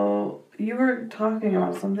 so you were talking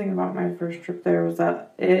about something about my first trip there. Was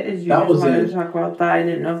that it? Is you that just was wanted it. to talk about that? I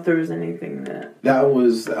didn't know if there was anything that. That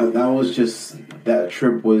was just that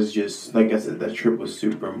trip was just like I said. That trip was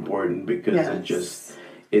super important because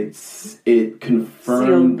it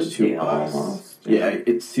confirmed to us. Almost. Yeah,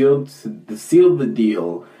 it sealed the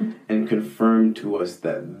deal and confirmed to us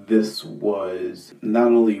that this was not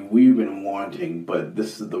only we've been wanting, but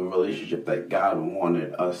this is the relationship that God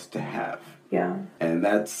wanted us to have. Yeah. And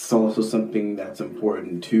that's also something that's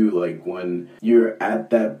important too, like when you're at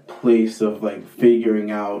that place of like figuring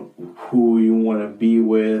out who you want to be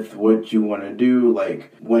with, what you want to do,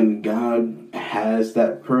 like when God has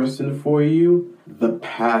that person for you, the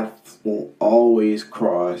paths will always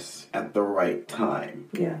cross at the right time.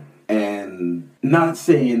 Yeah. And not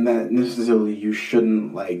saying that necessarily you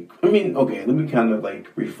shouldn't like, I mean, okay, let me kind of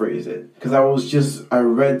like rephrase it. Because I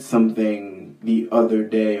read something the other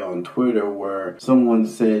day on Twitter where someone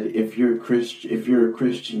said if you're a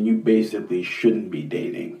Christian, you basically shouldn't be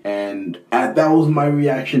dating. And that was my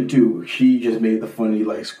reaction too. She just made the funny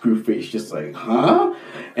like screw face, just like, huh?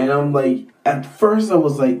 And I'm like, at first I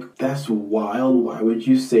was like, that's wild, why would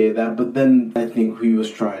you say that? But then I think he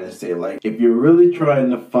was trying to say like, if you're really trying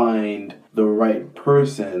to find the right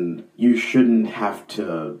person, you shouldn't have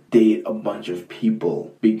to date a bunch of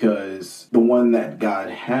people, because the one that God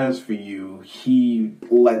has for you, he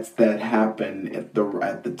lets that happen at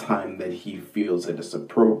the time that he feels it is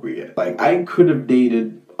appropriate. Like, I could have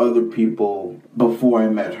dated other people before I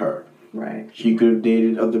met her. Right. She could have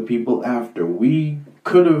dated other people after. We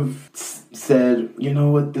could have said, you know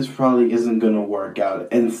what, this probably isn't going to work out,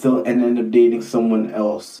 and end up dating someone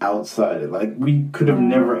else outside it. Like, we could have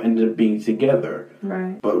never ended up being together.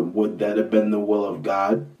 Right. But would that have been the will of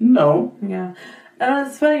God? No. Yeah. And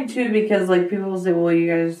it's funny too because like people say, well, you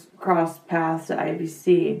guys crossed paths at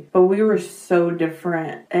IBC, but we were so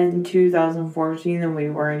different in 2014 than we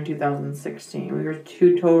were in 2016. We were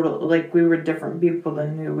we were different people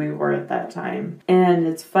than who we were at that time. And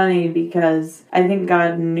it's funny because I think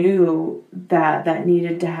God knew that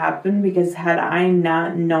needed to happen, because had I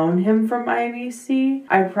not known him from IBC,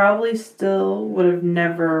 I probably still would have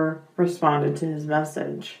never responded to his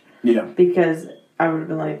message. Yeah. Because I would have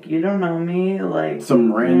been like, you don't know me, like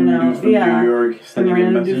some random dude from New York sending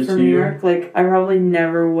a message to you. Like, I probably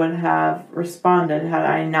never would have responded had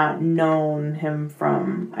I not known him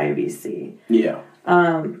from IBC. Yeah.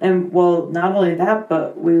 And well, not only that,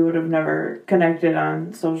 but we would have never connected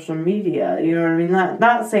on social media. You know what I mean?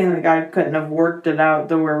 Not saying that God couldn't have worked it out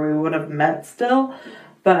to where we would have met still.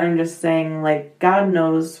 But I'm just saying, like, God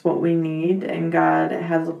knows what we need, and God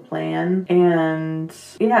has a plan. And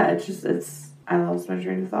yeah, I lost my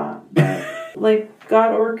train of thought. But, like,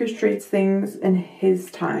 God orchestrates things in his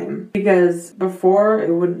time. Because before,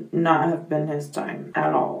 it would not have been his time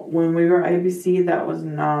at all. When we were IBC, that was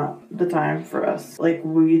not the time for us. Like,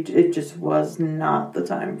 it just was not the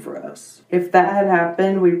time for us. If that had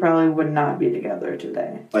happened, we probably would not be together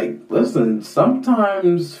today. Like, listen,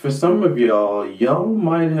 sometimes for some of y'all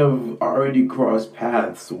might have already crossed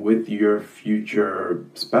paths with your future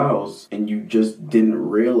spouse and you just didn't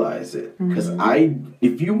realize it. Because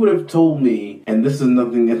if you would have told me, and this is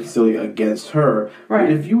nothing necessarily against her, right,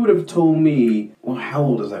 but if you would have told me, well, how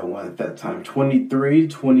old was I at that time? 23,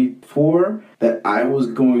 24? That I was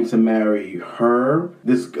going to marry her.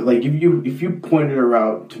 This, like, if you pointed her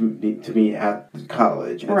out to me at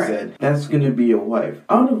college and said, that's going to be your wife,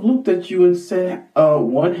 I would have looked at you and said,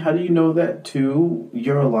 one, how do you know that? Two,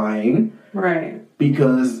 you're lying. Right.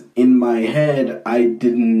 Because in my head, I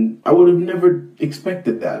would have never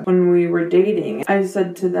expected that. When we were dating, I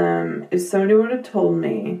said to them, if somebody would have told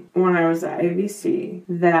me when I was at IBC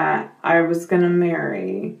that I was going to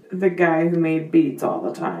marry the guy who made beats all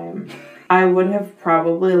the time, I would have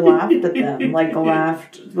probably laughed at them.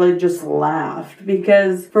 Just laughed.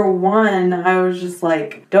 Because for one, I was just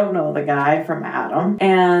like, don't know the guy from Adam.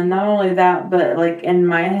 And not only that, but like in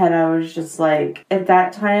my head, I was just like, at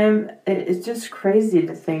that time, it's just crazy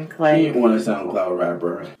to think like... She ain't want a SoundCloud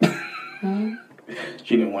rapper.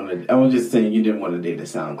 She didn't want to. I was just saying you didn't want to date a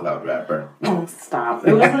SoundCloud rapper. Oh, stop.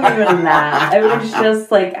 It wasn't even that. It was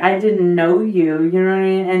just like, I didn't know you, you know what I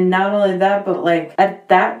mean? And not only that, but like, at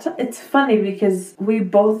that it's funny because we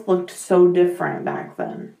both looked so different back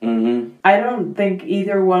then. Mm-hmm. I don't think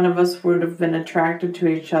either one of us would have been attracted to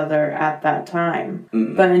each other at that time.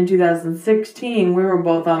 Mm-mm. But in 2016, we were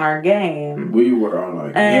both on our game. We were on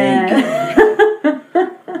our game.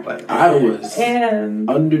 Like, I was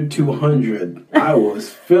under 200. I was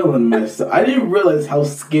feeling myself. I didn't realize how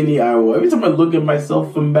skinny I was. Every time I look at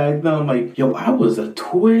myself from back then, I'm like, yo, I was a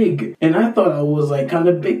twig. And I thought I was like kind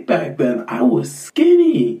of big back then. I was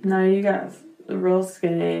skinny. No, you guys, real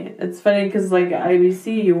skinny. It's funny because like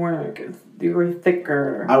IBC, you weren't. You were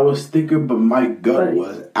thicker. I was thicker, but my gut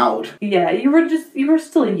was out. Yeah, you were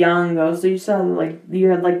still young though, so you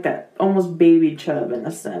had like that almost baby chub in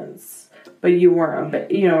a sense. But you weren't a bit,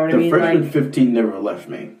 you know what I mean? The freshman 15 never left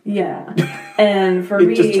me. Yeah. And for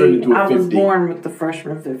me, just turned into a I was 50. born with the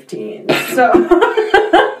freshman 15. So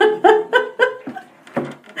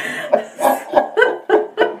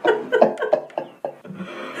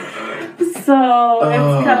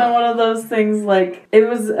it's kind of one of those things, like, it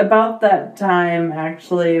was about that time,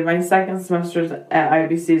 actually, my second semester at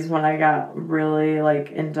IBC is when I got really,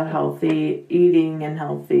 like, into healthy eating and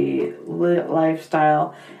healthy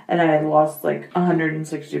lifestyle, and I had lost, like,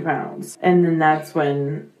 160 pounds. And then that's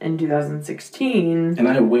when, in 2016... And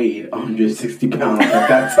I weighed 160 pounds at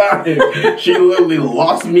that time. She literally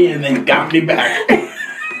lost me and then got me back.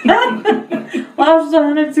 Lost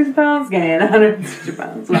 160 pounds, gained 160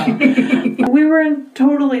 pounds. No. We were in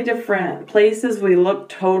totally different places. We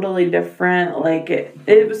looked totally different. Like,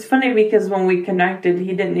 it was funny because when we connected,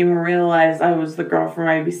 he didn't even realize I was the girl from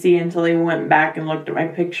IBC until he went back and looked at my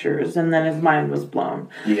pictures, and then his mind was blown.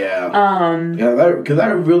 Yeah. Because I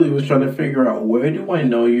really was trying to figure out, where do I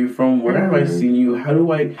know you from? Where have I seen you? How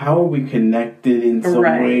are we connected in some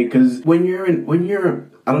way? Because when you're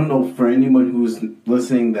I don't know, for anyone who's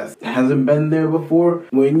listening that hasn't been there before,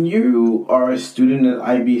 when you are a student at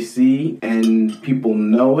IBC and people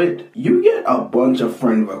know it, you get a bunch of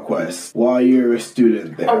friend requests while you're a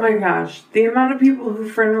student there. Oh my gosh. The amount of people who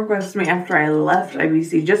friend requested me after I left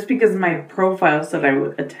IBC, just because my profile said I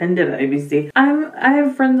attended IBC. I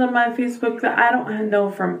have friends on my Facebook that I don't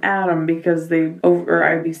know from Adam because they over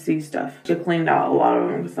IBC stuff. I cleaned out a lot of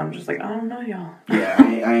them because I'm just like, I don't know y'all. Yeah,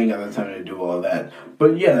 I ain't got the time to do all that.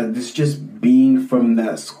 But yeah, it's just being from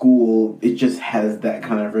that school, it just has that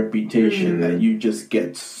kind of reputation that you just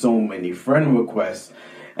get so many friend requests.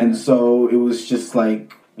 And so it was just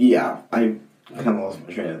like, yeah, I kind of lost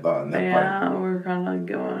my train of thought in that part. Yeah, we're kind of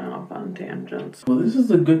going off on tangents. Well, this is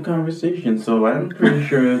a good conversation, so I'm pretty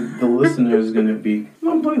sure the listener is going to be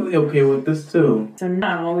completely okay with this too. So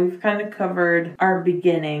now we've kind of covered our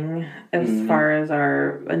beginning as far as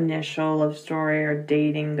our initial love story, our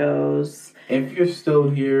dating goes. If you're still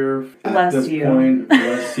here at this point,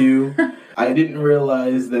 bless you. I didn't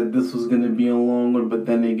realize that this was going to be a long one, but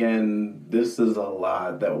then again, this is a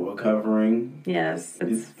lot that we're covering. Yes,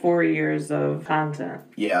 it's 4 years of content.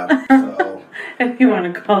 Yeah, so... if you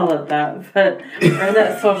want to call it that, but we're in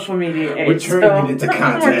that social media age. We're turning it into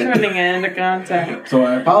content. We're turning it into content. So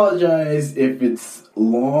I apologize if it's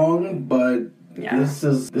long, but... Yeah. This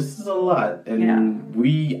is a lot,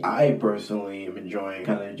 and I personally am enjoying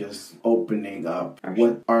kind of just opening up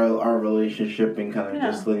what our relationship and kind of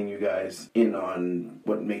just letting you guys in on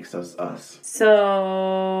what makes us us.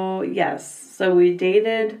 So so we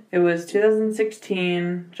dated. It was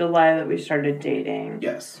 2016 July that we started dating.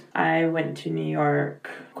 Yes. I went to New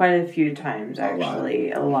York quite a few times,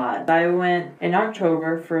 actually. A lot. I went in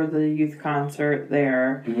October for the youth concert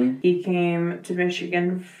there. Mm-hmm. He came to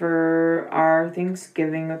Michigan for our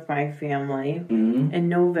Thanksgiving with my family in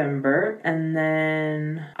November. And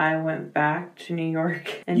then I went back to New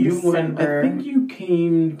York in December. I think you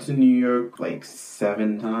came to New York like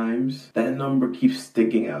 7 times. That number keeps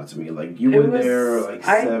sticking out to me. Like, you were there like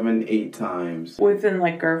 7, 8 times. Within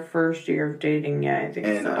like our first year of dating, I think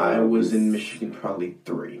so. And I was in Michigan probably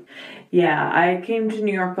 3. Yeah, I came to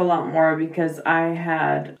New York a lot more because I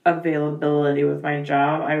had availability with my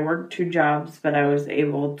job. I worked 2 jobs, but I was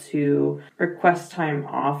able to request time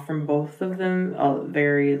off from both of them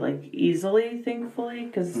very easily, thankfully,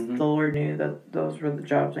 because the Lord knew that those were the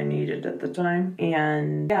jobs I needed at the time.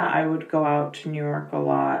 And yeah, I would go out to New York a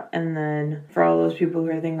lot. And then for all those people who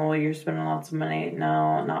are thinking, well, you're spending lots of money.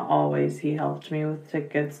 No, not always. He helped me with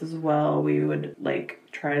tickets as well. We would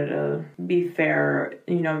try to be fair,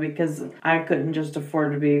 because I couldn't just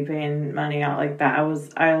afford to be paying money out like that.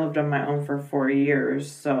 I lived on my own for 4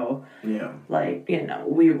 years, so yeah,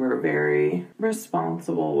 we were very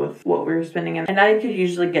responsible with what we were spending, and I could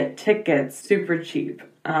usually get tickets super cheap.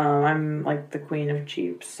 I'm like the queen of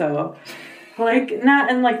cheap, so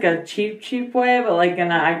not in like a cheap way, but like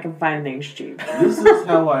I can find things cheap. This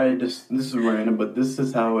is random, but this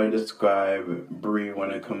is how I describe Brie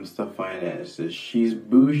when it comes to finances. She's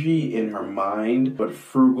bougie in her mind, but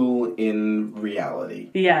frugal in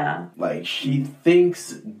reality. Yeah. Like, she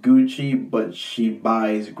thinks Gucci, but she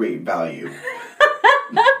buys great value.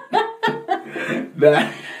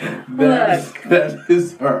 That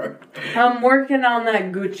is her. I'm working on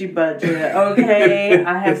that Gucci budget, okay?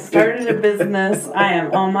 I have started a business. I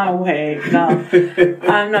am on my way. No,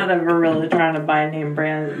 I'm not ever really trying to buy name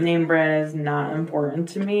brand. Name brand is not important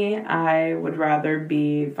to me. I would rather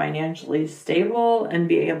be financially stable and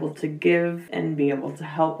be able to give and be able to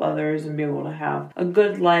help others and be able to have a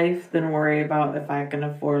good life than worry about if I can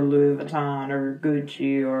afford Louis Vuitton or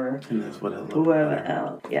Gucci or whoever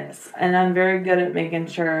else. Yes, and I'm very good at making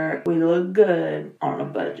sure we look good on a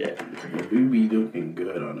budget. We be looking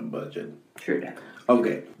good on a budget. True that.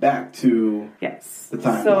 Okay, back to the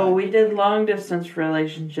timeline. So we did long distance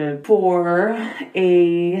relationship for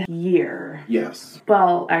a year. Yes.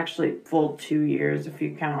 Well, actually, full 2 years if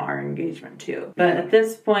you count our engagement too. But at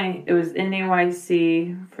this point, it was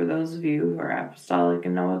NAYC. For those of you who are apostolic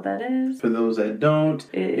and know what that is. For those that don't,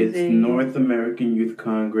 it's North American Youth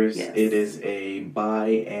Congress. Yes. It is a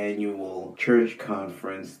biannual church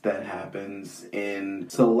conference that happens in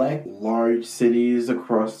select large cities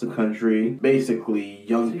across the country. Basically,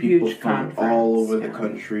 young people from all over the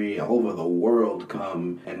country, all over the world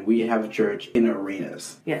come, and we have church in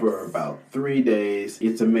arenas for about 3 days.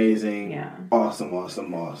 It's amazing. Yeah. Awesome.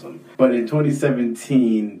 But in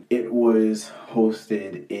 2017, it was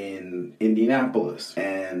hosted in Indianapolis,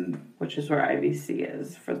 which is where IBC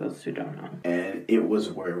is, for those who don't know. And it was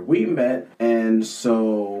where we met. And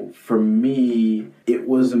so for me, it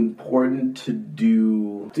was important to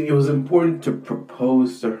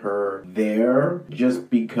propose to her there, just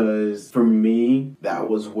because for me, that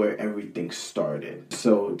was where everything started.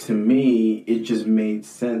 So to me, it just made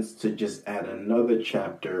sense to just add another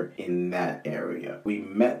chapter in that area. We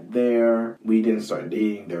met there. We didn't start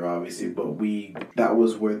dating there, obviously, but that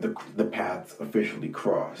was where the paths officially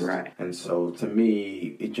crossed. Right. And so to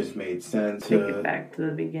me, it just made sense to take it back to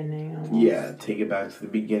the beginning. Almost. Yeah, take it back to the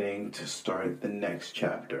beginning to start the next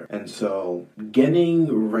chapter. And so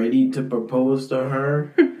getting ready to propose to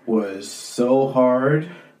her was so hard.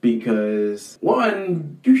 Because,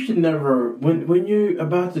 one, you should never, when you're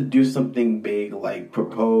about to do something big like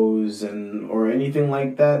propose or anything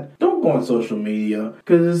like that, don't go on social media.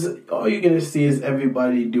 Because all you're going to see is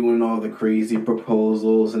everybody doing all the crazy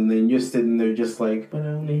proposals, and then you're sitting there just like, but I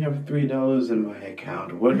only have $3 in my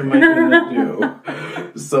account. What am I going to do?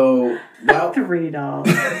 So that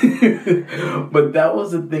 $3. But that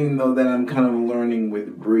was the thing, though, that I'm kind of learning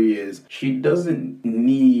with Brie is she doesn't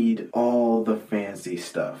need all the fancy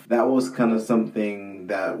stuff. That was kind of something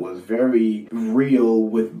that was very real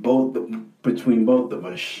between both of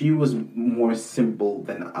us. She was more simple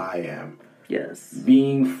than I am. Yes.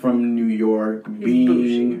 Being from New York,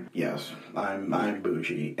 bougie. Yes, I'm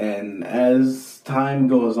bougie. And as time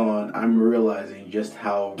goes on, I'm realizing just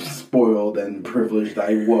how spoiled and privileged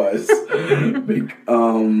I was.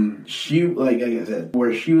 She, like I said,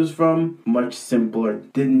 where she was from, much simpler,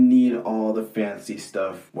 didn't need all the fancy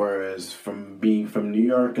stuff. Whereas from being from New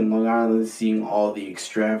York and Long Island, seeing all the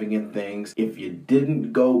extravagant things, if you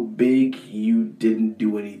didn't go big, you didn't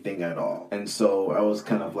do anything at all. And so I was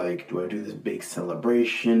kind of like, do I do this big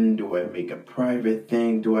celebration? Do I make a private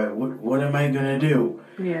thing? What am I gonna do?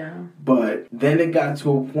 Yeah. But then it got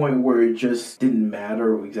to a point where it just didn't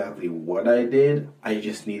matter exactly what I did. I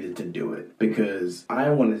just needed to do it because I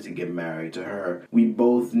wanted to get married to her. We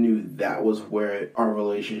both knew that was where our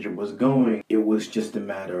relationship was going. It was just a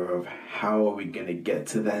matter of how are we going to get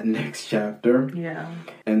to that next chapter. Yeah.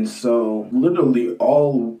 And so literally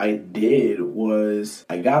all I did was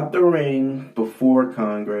I got the ring before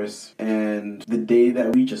Congress, and the day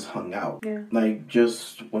that we just hung out. Yeah. Like,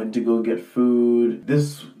 just went to go get food.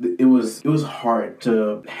 It was hard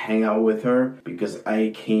to hang out with her because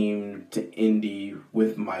I came to Indy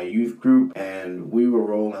with my youth group and we were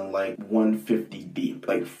rolling like 150 deep.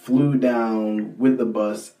 Like, flew down with the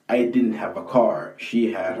bus I didn't have a car.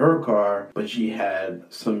 She had her car, but she had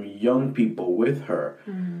some young people with her.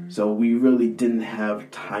 So we really didn't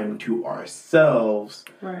have time to ourselves.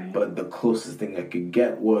 Right. But the closest thing I could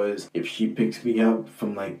get was if she picks me up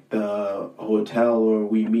from like the hotel or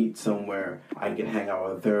we meet somewhere, I can hang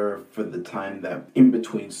out with her for the time that in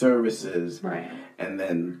between services. Right. And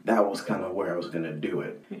then that was kind of where I was going to do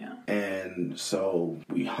it. Yeah. And so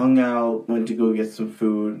we hung out, went to go get some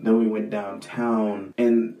food, then we went downtown.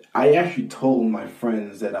 And I actually told my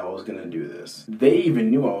friends that I was going to do this. They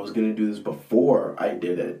even knew I was going to do this before I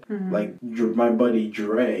did it. Like my buddy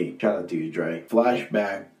Dre, shout out to you, Dre.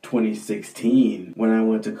 Flashback 2016, when I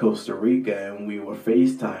went to Costa Rica and we were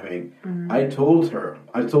FaceTiming, I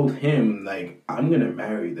told him, like, I'm gonna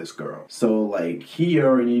marry this girl. So, like, he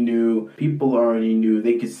already knew, people already knew,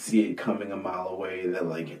 they could see it coming a mile away that,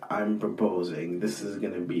 like, I'm proposing, this is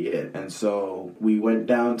gonna be it. And so, we went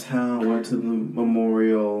downtown, went to the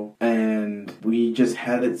memorial, and we just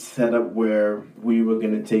had it set up where we were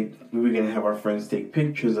gonna have our friends take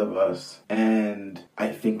pictures of us. And I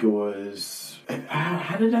think it was,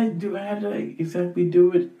 how did I exactly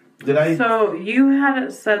do it? So you had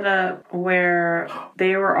it set up where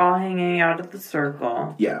they were all hanging out at the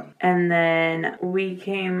circle. Yeah. And then we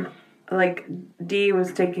came, like, Dee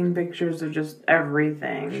was taking pictures of just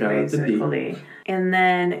everything, Shout out to Dee. basically. And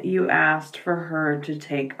then you asked for her to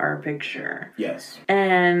take our picture. Yes.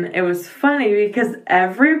 And it was funny because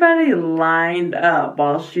everybody lined up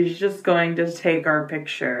while she's just going to take our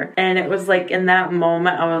picture. And it was like in that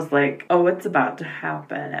moment, I was like, oh, it's about to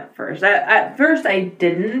happen at first. At first, I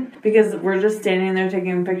didn't because we're just standing there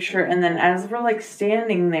taking a picture. And then as we're like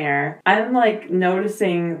standing there, I'm like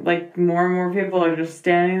noticing like more and more people are just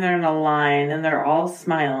standing there in a line and they're all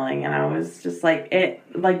smiling. And I was just like,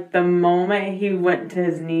 the moment he went to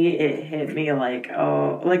his knee, it hit me like,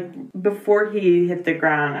 oh, like before he hit the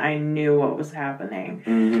ground, I knew what was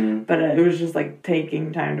happening. But it was just like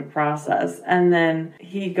taking time to process. And then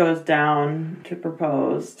he goes down to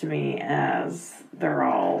propose to me as they're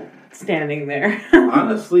all standing there.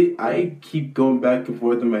 Honestly, I keep going back and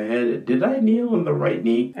forth in my head. Did I kneel on the right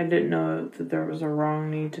knee? I didn't know that there was a wrong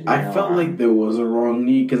knee to kneel I felt like there was a wrong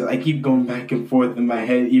knee because I keep going back and forth in my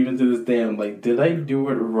head. Even to this day, I'm like, did I do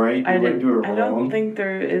it right? Did I do it wrong? I don't think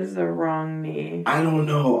there is a wrong knee. I don't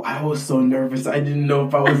know. I was so nervous. I didn't know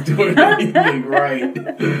if I was doing anything right.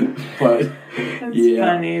 But That's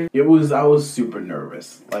funny. I was super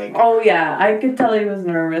nervous. Like, oh yeah, I could tell he was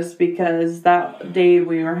nervous because that day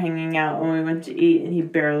we were hanging out and we went to eat and he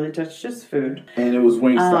barely touched his food. And it was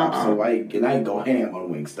Wingstop, so I go ham on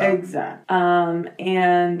Wingstop. Exactly.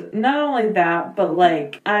 And not only that, but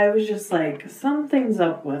like I was just like, something's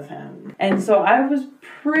up with him. And so I was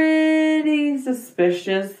pretty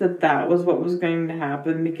suspicious that was what was going to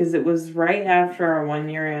happen because it was right after our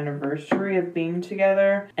 1-year anniversary of being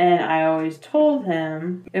together. And I always told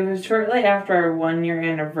him, it was shortly after our 1-year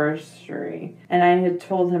anniversary. And I had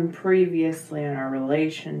told him previously in our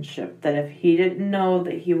relationship that if he didn't know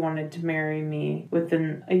that he wanted to marry me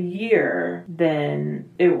within a year, then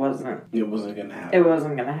it wasn't gonna happen. It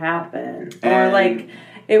wasn't gonna happen. Or like,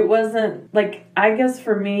 it wasn't, like, I guess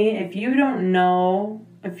for me, if you don't know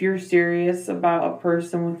if you're serious about a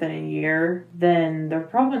person within a year, then they're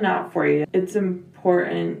probably not for you. It's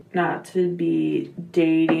important not to be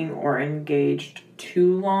dating or engaged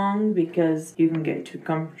too long because you can get too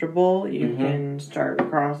comfortable. You can start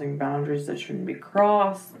crossing boundaries that shouldn't be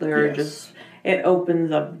crossed. It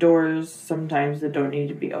opens up doors sometimes that don't need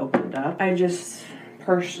to be opened up.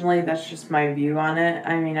 Personally, that's just my view on it.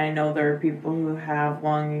 I mean, I know there are people who have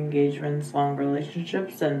long engagements, long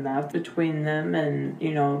relationships, and that's between them and,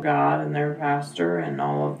 you know, God and their pastor and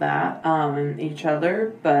all of that, and each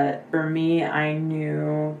other. But for me, I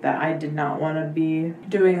knew that I did not want to be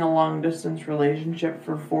doing a long distance relationship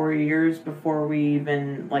for 4 years before we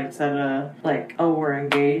even, like, said we're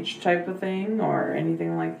engaged type of thing or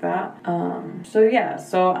anything like that.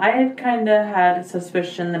 So I had kind of had a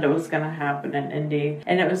suspicion that it was going to happen in Indy.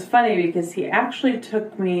 And it was funny because he actually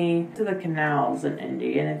took me to the canals in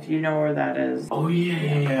Indy, and if you know where that is. Oh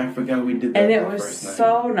yeah, I forgot we did that. And it was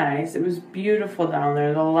so nice. It was beautiful down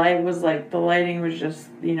there. The lighting was just,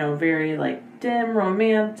 you know, very like dim,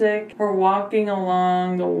 romantic. We're walking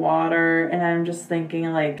along the water, and I'm just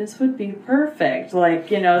thinking like, this would be perfect. Like,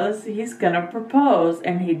 you know, he's gonna propose,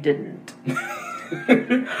 and he didn't.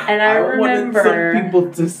 And I remember wanted some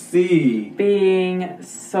people to see being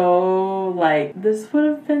so like, this would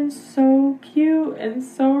have been so cute cute and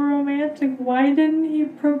so romantic. Why didn't he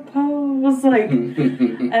propose? Like,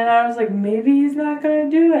 and I was like, maybe he's not gonna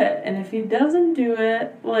do it. And if he doesn't do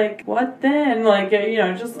it, like, what then? Like, you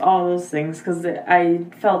know, just all those things. Because I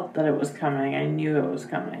felt that it was coming. I knew it was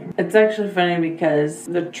coming. It's actually funny because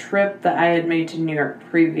the trip that I had made to New York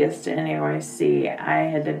previous to NAYC, I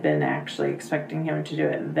had been actually expecting him to do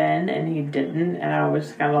it then, and he didn't. And I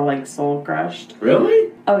was kind of like soul crushed.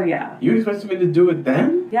 Really? Oh, yeah. You expected me to do it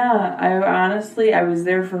then? Yeah, I was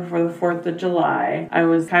there for the 4th of July. I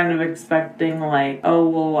was kind of expecting, like, oh,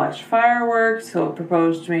 we'll watch fireworks. He'll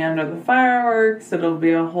propose to me under the fireworks. It'll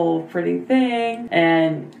be a whole pretty thing.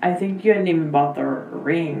 And I think you hadn't even bought the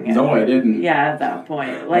ring. No, I didn't. Yeah, at that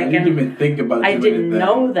point. Like, I didn't even think about I doing didn't it then.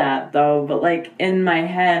 know that, though. But, like, in my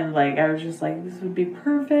head, like, I was just like, this would be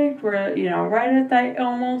perfect. We're, you know, right at that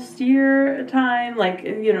almost year time. Like,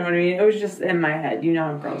 you know what I mean? It was just in my head. You know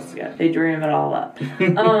how girls get. They dream it all up.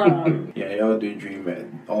 Yeah, y'all do dream it.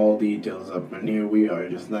 All details up, and here we are,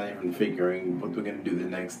 just not even figuring what we're gonna do the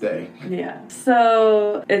next day. Yeah.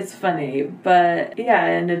 So, it's funny. But, yeah,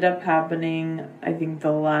 it ended up happening, I think,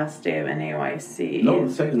 the last day of NAYC. No,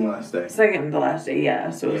 the second last day. Second to last day, yeah.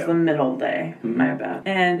 So it was the middle day. Mm-hmm. My bad.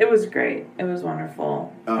 And it was great. It was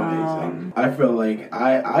wonderful. Amazing. I felt like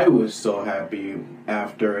I was so happy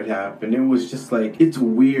after it happened. It was just like, it's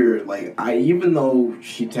weird. Like, even though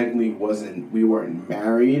she technically we weren't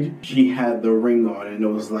married, she had the ring on, and it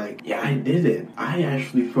was like, yeah, I did it. I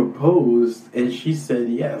actually proposed, and she said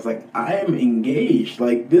yes. Like, I am engaged.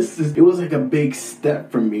 Like, it was like a big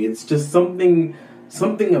step for me. It's just something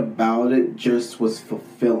about it just was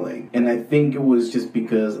fulfilling. And I think it was just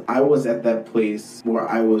because I was at that place where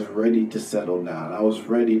I was ready to settle down. I was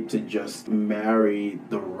ready to just marry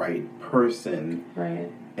the right person.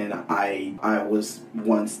 Right. And I was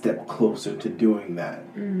one step closer to doing that.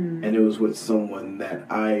 Mm. And it was with someone that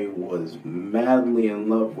I was madly in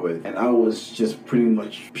love with. And I was just pretty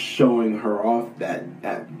much showing her off that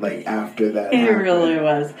like, after that He happened. really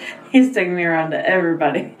was. He's taking me around to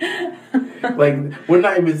everybody. Like, we're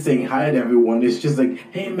not even saying hi to everyone. It's just like,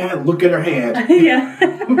 hey, Matt, look at her hand. Yeah.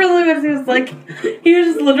 Really was. He was like, he was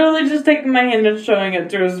just literally just taking my hand and showing it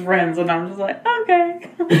to his friends. And I'm just like, okay.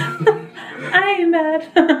 I ain't mad.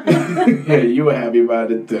 Yeah, you were happy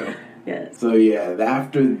about it too. Yes. So yeah,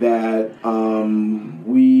 after that,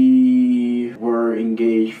 we were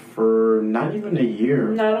engaged for not even a year.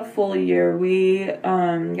 Not a full year. We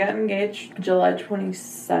got engaged July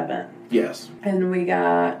 27th. Yes. And we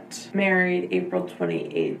got married April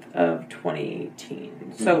 28th of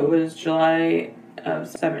 2018. So it was July of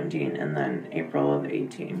 17 and then April of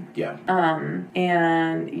 18. Yeah.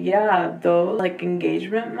 And yeah, those like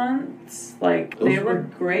engagement months, like Those they were were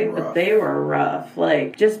great, rough. but they were rough.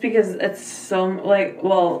 Like, just because it's so, like,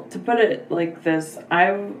 well, to put it like this,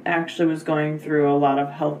 I actually was going through a lot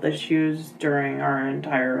of health issues during our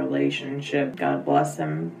entire relationship. God bless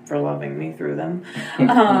him for loving me through them.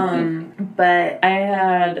 But I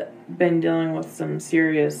had been dealing with some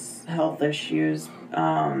serious health issues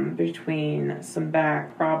between some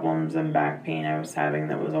back problems and back pain I was having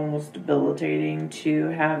that was almost debilitating, to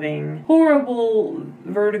having horrible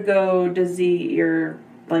vertigo, dizzy ear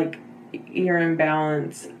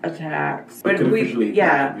imbalance attacks. But I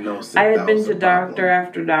had been to doctor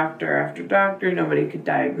after doctor after doctor. Nobody could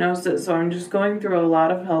diagnose it. So I'm just going through a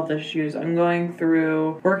lot of health issues. I'm going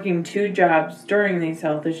through working 2 jobs during these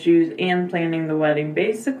health issues and planning the wedding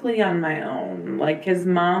basically on my own. Like, his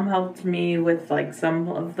mom helped me with like some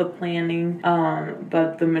of the planning,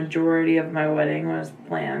 but the majority of my wedding was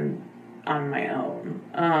planned on my own.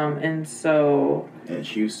 And so... And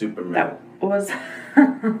she was Superman. That was...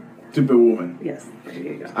 Superwoman. Yes, there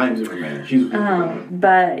you go. I'm Superman. She's Superwoman.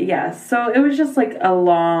 But yeah, so it was just like a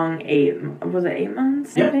long 8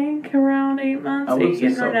 months? Yeah. I think around 8 months, I would say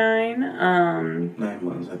 8 so. or 9. 9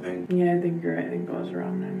 months, I think. Yeah, I think you're right. I think it was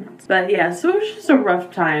around 9 months. But yeah, so it was just a rough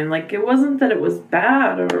time. Like, it wasn't that it was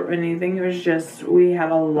bad or anything. It was just we had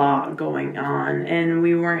a lot going on, and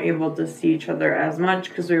we weren't able to see each other as much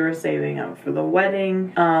because we were saving up for the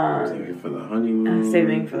wedding. Saving for the honeymoon.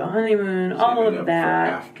 Saving for the honeymoon, all Saving of up that.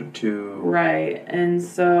 For after 2. Right, and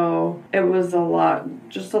so it was a lot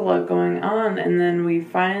going on, and then we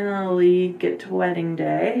finally get to wedding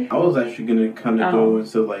day. I was actually going to kind of go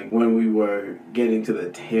into like when we were getting to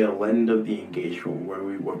the tail end of the engagement, where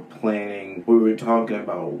we were planning, we were talking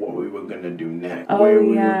about what we were going to do next, where we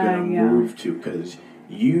were going to move to, because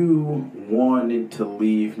you wanted to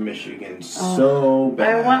leave Michigan so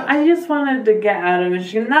bad. I just wanted to get out of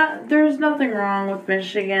Michigan. There's nothing wrong with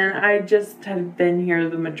Michigan. I just have been here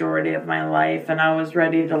the majority of my life, and I was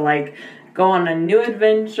ready to like go on a new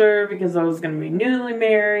adventure because I was going to be newly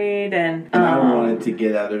married. And I wanted to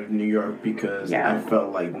get out of New York because Yeah. I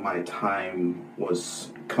felt like my time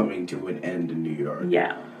was coming to an end in New York.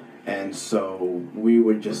 Yeah. And so we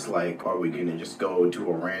were just like, are we going to just go to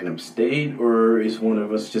a random state, or is one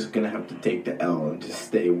of us just going to have to take the L and just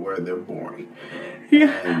stay where they're born?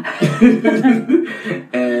 Yeah.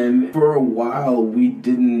 And for a while we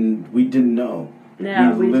didn't know.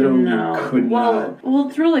 Yeah, we literally didn't know. could not. Well,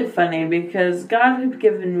 it's really funny because God had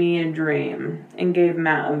given me a dream and gave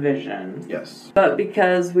Matt a vision. Yes. But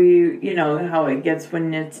because we, you know, how it gets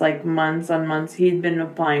when it's like months on months, he'd been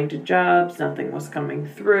applying to jobs, nothing was coming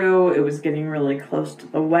through, it was getting really close to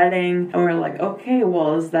the wedding, and we're like, okay,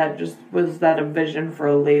 well, was that a vision for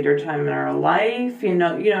a later time in our life? You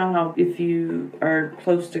know how if you are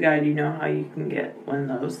close to God, you know how you can get when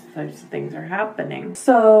those types of things are happening.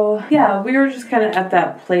 So, yeah, we were just kind of at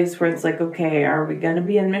that place where it's like, okay, are we going to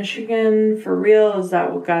be in Michigan for real? Is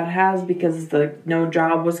that what God has? Because no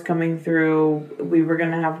job was coming through. We were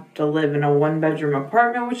going to have to live in a 1-bedroom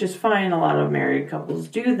apartment, which is fine. A lot of married couples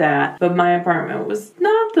do that. But my apartment was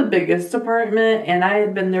not the biggest apartment, and I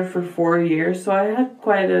had been there for 4 years, so I had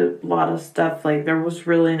quite a lot of stuff. Like, there was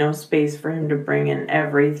really no space for him to bring in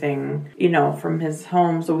everything, from his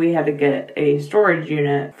home, so we had to get a storage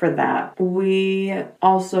unit for that. We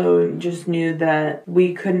also just knew that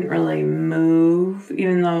we couldn't really move,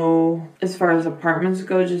 even though as far as apartments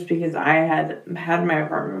go, just because I had my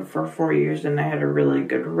apartment for 4 years and I had a really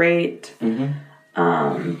good rate. Mm-hmm.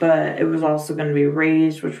 But it was also going to be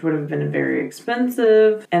raised, which would have been very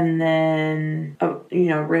expensive. And then,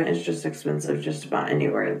 rent is just expensive just about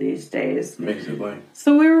anywhere these days. Basically.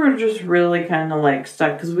 So we were just really kind of like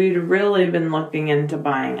stuck because we'd really been looking into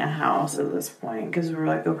buying a house at this point because we were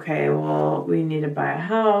like, okay, well, we need to buy a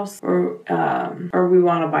house or we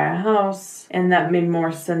want to buy a house. And that made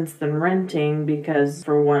more sense than renting because,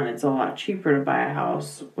 for one, it's a lot cheaper to buy a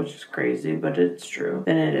house, which is crazy, but it's true,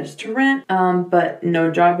 than it is to rent. But no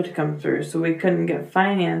job had come through, so we couldn't get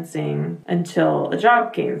financing until a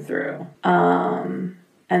job came through. And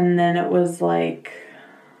then it was like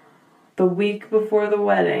the week before the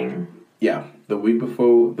wedding. Yeah, the week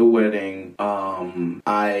before the wedding,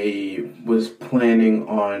 I was planning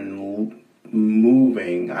on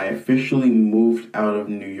moving. I officially moved out of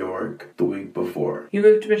New York the week before. You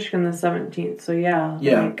moved to Michigan the 17th, so yeah.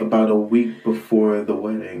 Yeah, about a week before the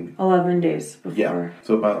wedding. 11 days before. Yeah,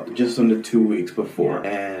 so about just under 2 weeks before.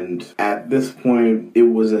 Yeah. And at this point, it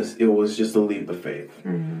was just a leap of faith.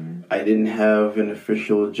 Mm-hmm. I didn't have an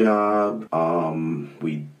official job.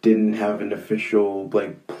 We didn't have an official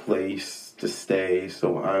place to stay,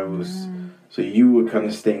 so I was. So you were kind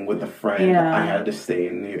of staying with a friend. Yeah. I had to stay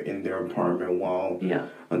in their apartment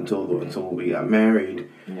until we got married.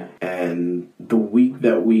 Yeah. And the week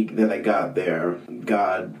that I got there,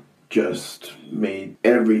 God just made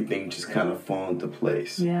everything just kind of fall into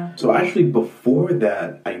place. Yeah. So actually before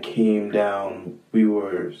that, I came down, we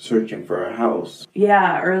were searching for a house.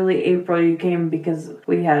 Yeah, early April you came because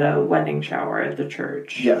we had a wedding shower at the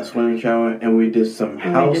church. Yes, wedding shower, and we did some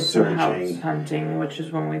house searching. House hunting, which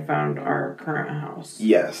is when we found our current house.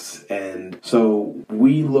 Yes, and so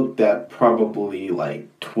we looked at probably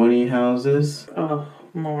 20 houses. Oh,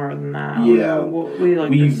 more than that. Yeah,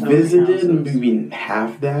 we visited maybe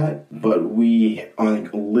half that, but we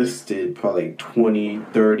listed probably 20,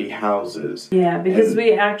 30 houses. Yeah, because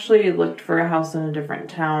we actually looked for a house in a different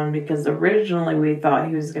town because originally we thought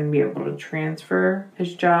he was going to be able to transfer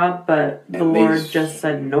his job, but the Lord just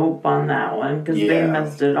said nope on that one because they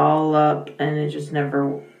messed it all up and it just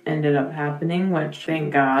never ended up happening, which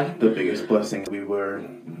thank God. The biggest blessing. We were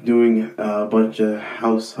doing a bunch of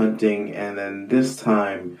house hunting, and then this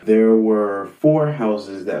time there were 4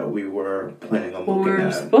 houses that we were planning on looking at. We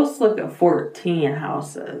were supposed to look at 14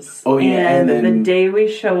 houses. Oh yeah, and then the day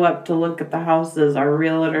we show up to look at the houses, our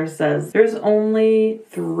realtor says there's only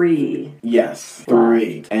 3. Yes,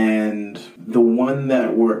 3. And the one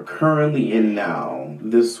that we're currently in now,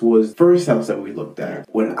 this was the first house that we looked at.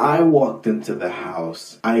 When I walked into the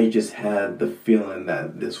house, I just had the feeling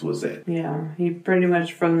that this was it. Yeah, he pretty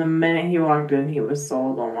much from the minute he walked in, he was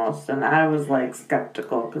sold almost, and I was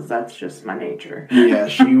skeptical because that's just my nature. Yeah,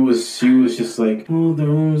 she was just like, oh, the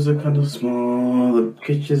rooms are kind of small, the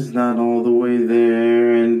kitchen's not all the way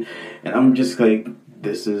there, and I'm just like,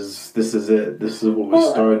 this is it. This is what we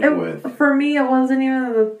started with. For me, it wasn't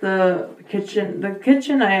even the kitchen. The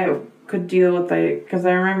kitchen I could deal with it because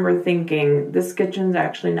I remember thinking this kitchen's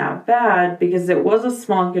actually not bad because it was a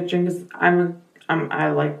small kitchen because I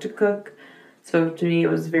like to cook. So to me, it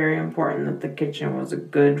was very important that the kitchen was a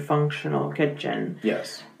good, functional kitchen.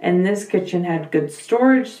 Yes. And this kitchen had good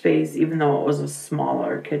storage space, even though it was a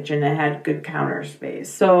smaller kitchen. It had good counter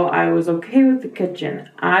space. So I was okay with the kitchen.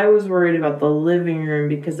 I was worried about the living room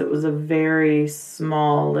because it was a very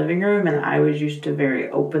small living room, and I was used to very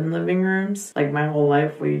open living rooms. Like my whole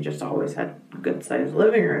life, we just always had good sized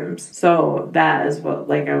living rooms. So that is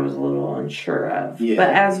what I was a little unsure of. Yeah. But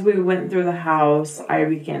as we went through the house, I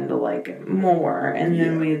began to like it more. And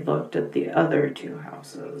then we looked at the other two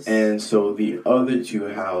houses. And so the other two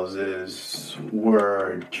houses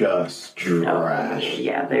were just trash.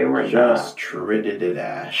 Yeah, they were just treated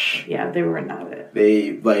ash. Yeah, they were not it.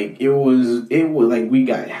 They it was like we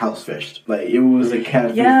got house fished. Like it was a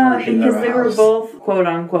catfish version of a house. Yeah, because they were both quote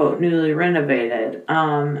unquote newly renovated.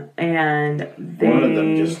 And one of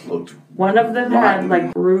them just looked one of them rotten. had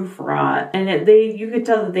like roof rot, and you could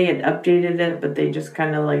tell that they had updated it, but they just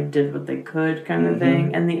kind of like did what they could kind of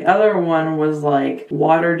thing. And the other one was like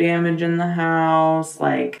water damage in the house,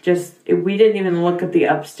 like we didn't even look at the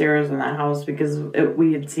upstairs in that house because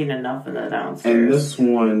we had seen enough in the downstairs. And this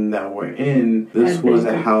one that we're in, this was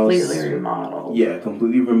a house completely remodeled. Yeah,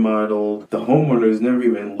 completely remodeled. The homeowners never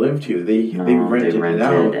even lived here. They rented it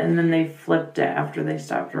out, and then they flipped it after they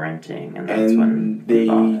stopped renting, and that's when they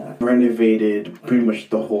renovated pretty much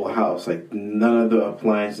the whole house. Like none of the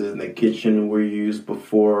appliances in the kitchen were used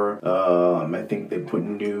before. I think they put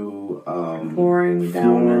new flooring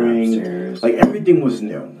down upstairs. Like everything was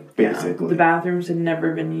new. Basically, the bathrooms had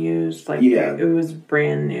never been used. It was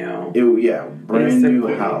brand new. Brand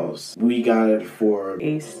new house. We got it for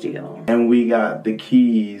a steal, and we got the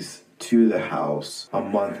keys to the house a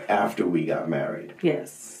month after we got married.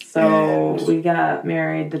 Yes. So we got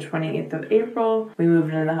married the 28th of April. We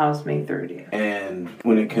moved into the house May 30th. And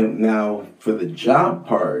when it came now for the job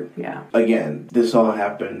part, again, this all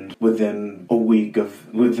happened within the week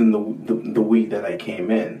that I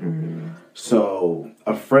came in. Mm-hmm. So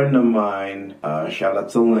a friend of mine, shout out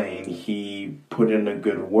to Lane, he put in a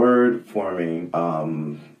good word for me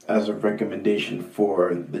as a recommendation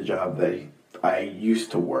for the job that I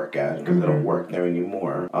used to work at, because I don't work there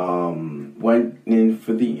anymore. Went in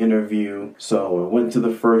for the interview. So I went to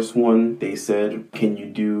the first one. They said, can you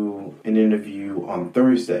do an interview on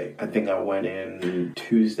Thursday? I think I went in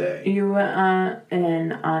Tuesday. You went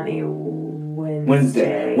in on a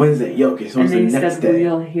Wednesday. Yeah, okay, so it was the next day. And they said,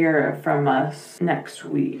 you'll hear from us next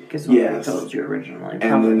week, is what they told you originally.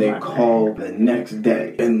 And then they called the next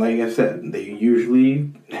day. And like I said, they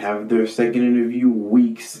usually have their second interview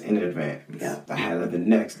weeks in advance. Yeah. I had it the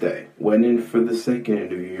next day. Went in for the second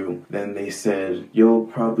interview. Then they said, you'll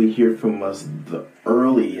probably hear from us the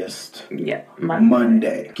earliest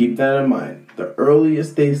Monday. Keep that in mind. The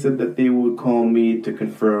earliest they said that they would call me to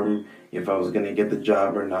confirm if I was going to get the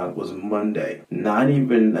job or not was Monday. Not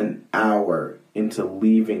even an hour into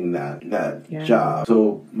leaving that job.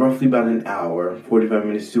 So roughly about an hour, 45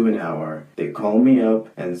 minutes to an hour, they called me up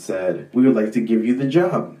and said, we would like to give you the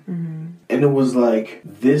job. Mm-hmm. And it was like,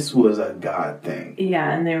 this was a God thing.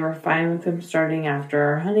 Yeah, and they were fine with him starting after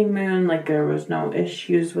our honeymoon. Like, there was no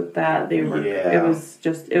issues with that. It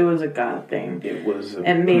was a God thing. It was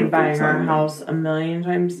it made buying our house a million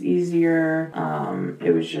times easier.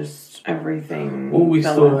 It was just everything. Well, we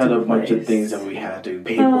still had a bunch of things that we had to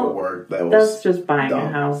paperwork. That's just buying a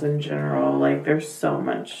house in general. Like, there's so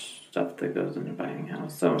much stuff that goes into buying a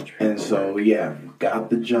house. So much. And so, got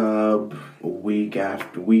the job a week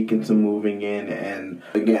into moving in. And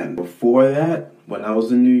again, before that, when I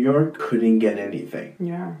was in New York, couldn't get anything.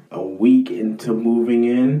 Yeah. A week into moving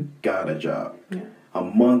in, got a job. Yeah. A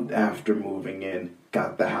month after moving in,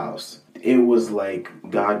 got the house. It was like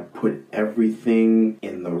God put everything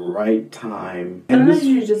in the right time. And sometimes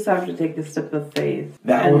you just have to take a step of faith.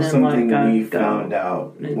 That was something we found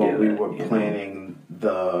out when we were planning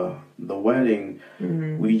the wedding.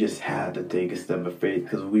 Mm-hmm. We just had to take a step of faith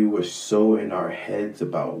because we were so in our heads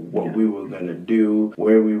about what we were going to do,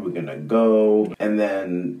 where we were going to go. And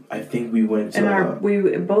then I think we went to...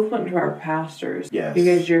 we both went to our pastors. Yes.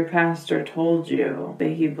 Because your pastor told you that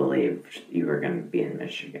he believed you were going to be in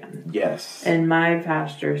Michigan. Yes. And my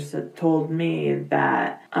pastor told me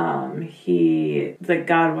that that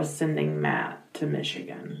God was sending Matt to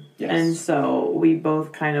Michigan. Yes. And so we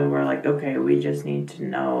both kind of were like, okay, we just need to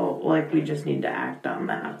know, like, we just need to act on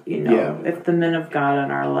that, you know? Yeah. If the men of God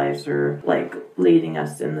in our lives are, like, leading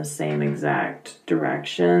us in the same exact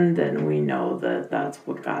direction, then we know that that's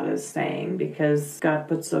what God is saying, because God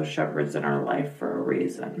puts those shepherds in our life for a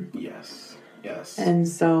reason. Yes. Yes. And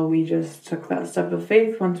so we just took that step of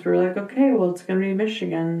faith once we were like, okay, well, it's going to be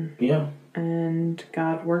Michigan. Yeah. and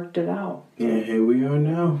God worked it out. Yeah, here we are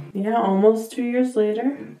now. Yeah, almost 2 years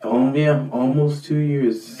later. Oh yeah, almost 2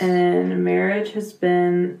 years. And marriage has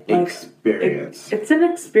been like experience. It's an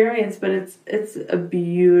experience, but it's a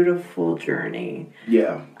beautiful journey.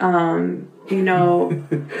 Yeah. You know.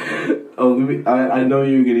 I know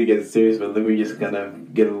you're gonna get serious, but let me just kind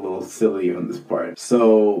of get a little silly on this part.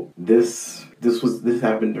 So this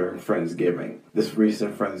happened during Friendsgiving. This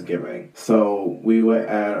recent Friendsgiving. So we were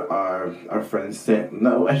at our friend Sam.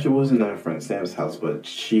 No, actually, it wasn't at our friend Sam's house, but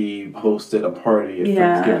she hosted a party,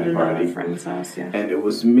 Friendsgiving party. At a friend's house. Yeah. And it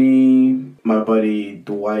was me, my buddy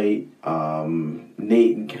Dwight,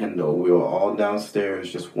 Nate, and Kendall. We were all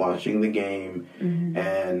downstairs just watching the game,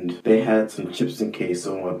 and they had some chips and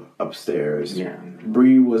queso upstairs. Yeah.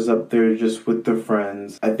 Bree was up there just with their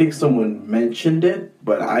friends. I think someone mentioned it,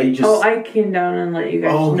 but I just... Oh, I came down and let you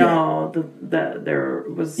guys know that there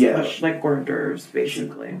was like hors d'oeuvres,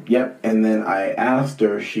 basically. Yep, and then I asked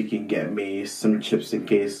her if she can get me some chips and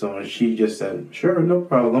queso, and she just said, sure, no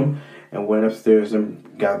problem, and went upstairs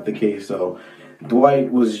and got the queso.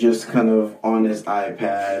 Dwight was just kind of on his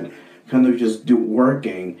iPad, kind of just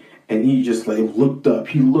working, and he just like looked up.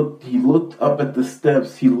 He looked up at the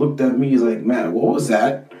steps. He looked at me. He's like, "Man, what was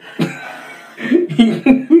that?"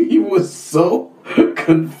 he was so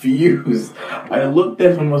confused. I looked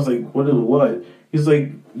at him. I was like, "What is what?" He's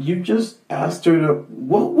like, "You just asked her to.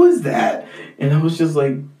 What was that?" And I was just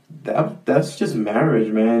like, "That's just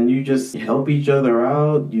marriage, man. You just help each other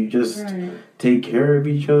out. You just take care of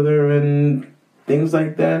each other and." Things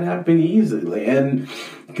like that happen easily, and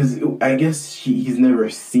because I guess he's never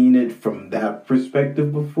seen it from that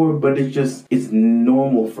perspective before, but it's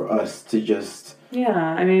normal for us to just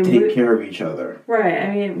take care of each other. Right.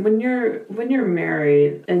 I mean, when you're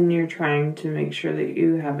married and you're trying to make sure that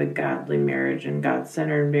you have a godly marriage and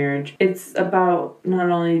God-centered marriage, it's about not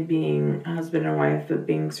only being husband and wife, but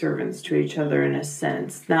being servants to each other in a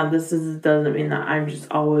sense. Now, doesn't mean that I'm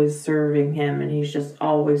just always serving him and he's just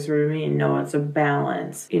always serving me. No, it's a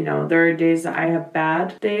balance. You know, there are days that I have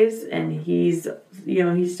bad days and he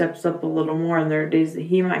steps up a little more, and there are days that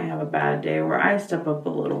he might have a bad day where I step up a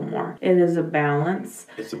little more. It is a balance.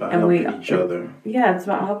 It's about helping each other. Yeah, it's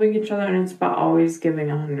about helping each other, and it's about always giving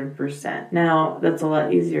 100%. Now, that's a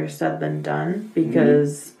lot easier said than done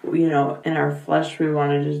because, in our flesh, we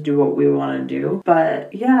want to just do what we want to do.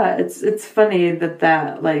 But, yeah, it's funny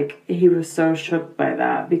that like, he was so shook by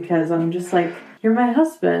that because I'm just like, you're my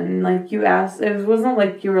husband. Like, you asked, it wasn't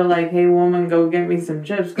like you were like, hey, woman, go get me some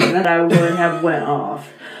chips, because then I would have went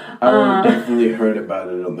off. I would have definitely heard about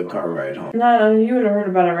it on the car ride home. No, you would have heard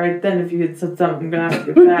about it right then if you had said something. I'm going to have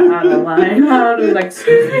to get that out of line. I would have been like,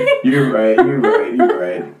 excuse me? You're right.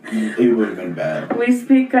 It would have been bad. We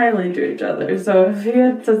speak kindly to each other, so if he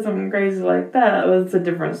had said something crazy like that, was a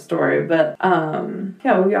different story. But,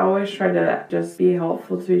 we always try to just be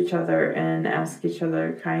helpful to each other and ask each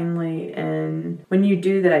other kindly. And when you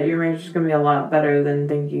do that, your marriage is going to be a lot better than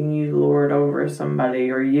thinking you lord over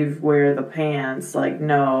somebody or you wear the pants. Like,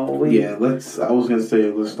 no. I was going to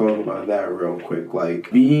say, let's talk about that real quick.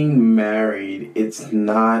 Like, being married, it's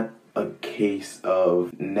not a case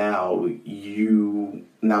of now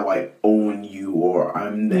I own you, or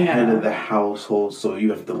I'm the head of the household, so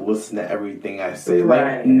you have to listen to everything I say.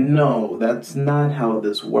 Right. Like, no, that's not how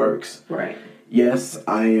this works. Right. Yes,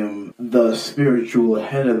 I am the spiritual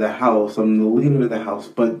head of the house. I'm the leader of the house,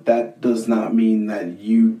 but that does not mean that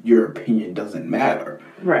your opinion doesn't matter.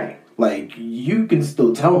 Right. Like, you can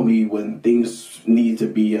still tell me when things need to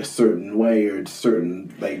be a certain way or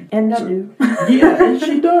certain, like... And I do. Yeah, and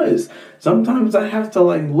she does. Sometimes I have to,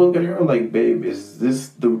 like, look at her like, babe, is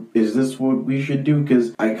this what we should do?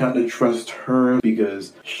 Because I kind of trust her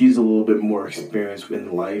because she's a little bit more experienced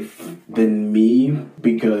in life than me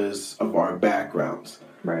because of our backgrounds.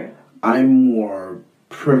 Right. I'm more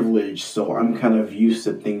privileged, so I'm kind of used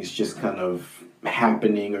to things just kind of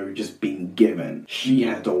happening or just being given. She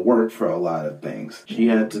had to work for a lot of things. She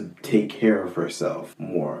had to take care of herself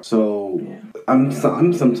more. So I'm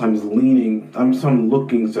sometimes looking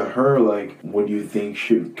to her like, what do you think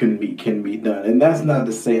can be done? And that's not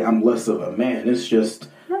to say I'm less of a man. It's just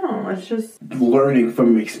learning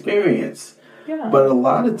from experience. Yeah. But a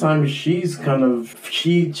lot of times she's kind of,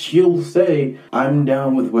 she'll say, I'm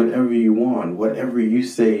down with whatever you want. Whatever you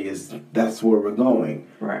say that's where we're going.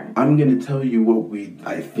 Right. I'm going to tell you what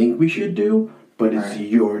I think we should do, but it's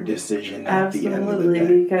your decision at the end of the day.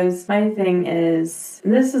 Absolutely, because my thing is,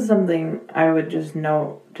 and this is something I would just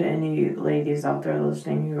note to any ladies out there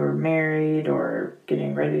listening who are married or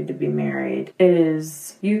getting ready to be married,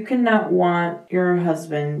 is you cannot want your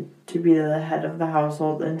husband to be the head of the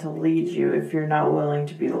household and to lead you if you're not willing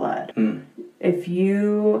to be led. If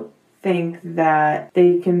you think that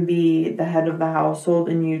they can be the head of the household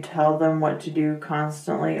and you tell them what to do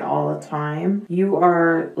constantly all the time, you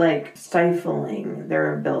are like stifling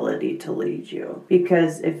their ability to lead you.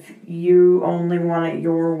 Because if you only want it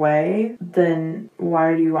your way, then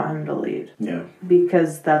why do you want him to lead? Yeah.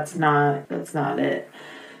 Because that's not it.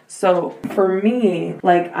 So for me,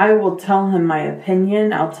 like, I will tell him my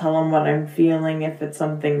opinion. I'll tell him what I'm feeling if it's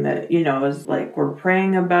something that, you know, is like we're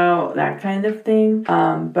praying about, that kind of thing.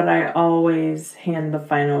 But I always hand the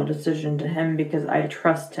final decision to him because I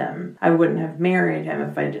trust him. I wouldn't have married him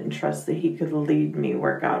if I didn't trust that he could lead me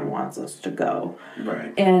where God wants us to go.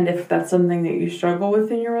 Right. And if that's something that you struggle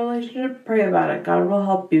with in your relationship, pray about it. God will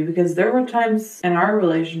help you, because there were times in our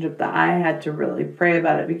relationship that I had to really pray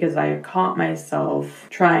about it because I caught myself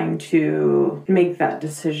trying to make that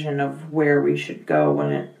decision of where we should go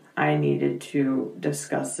when I needed to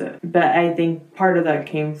discuss it. But I think part of that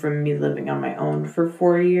came from me living on my own for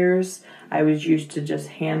 4 years. I was used to just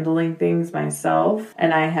handling things myself,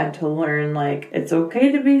 and I had to learn, like, it's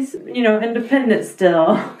okay to be, you know, independent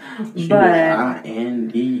still. But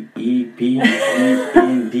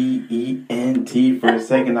INDEPENDENT. For a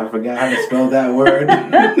second, I forgot how to spell that word.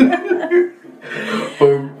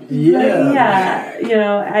 Yeah, you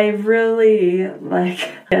know, I really,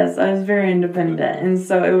 yes, I was very independent. And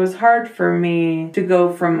so it was hard for me to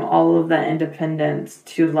go from all of that independence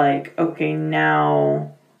to, like, okay,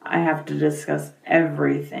 now I have to discuss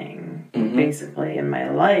everything, basically, in my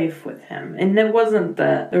life with him. And it wasn't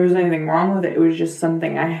that there was anything wrong with it. It was just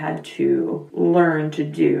something I had to learn to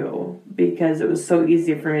do because it was so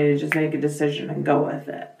easy for me to just make a decision and go with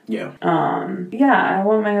it. Yeah. I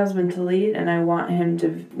want my husband to lead, and I want him to,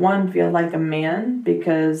 one, feel like a man,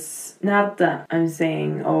 because not that I'm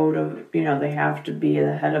saying, they have to be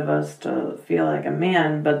the head of us to feel like a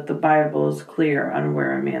man, but the Bible is clear on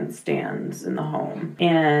where a man stands in the home.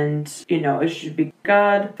 And, it should be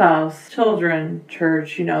God, spouse, children,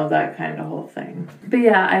 church, that kind of whole thing. But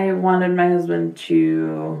yeah, I wanted my husband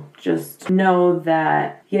to just know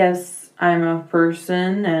that, yes, I'm a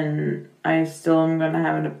person and I still am going to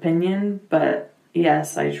have an opinion, but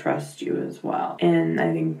yes, I trust you as well. And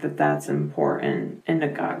I think that that's important in a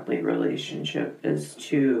godly relationship, is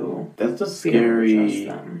to That's a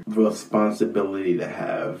scary responsibility to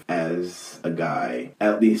have as a guy,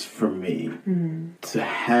 at least for me. To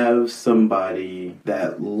have somebody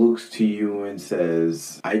that looks to you and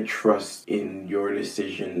says, I trust in your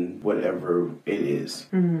decision, whatever it is.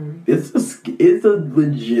 It's a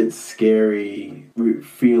legit scary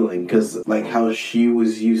feeling, because like how she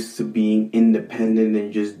was used to being independent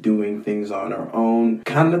and just doing things on her own,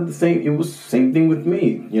 kind of the same. It was the same thing with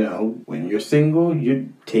me. When you're single, you're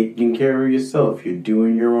taking care of yourself, you're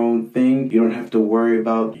doing your own thing. You don't have to worry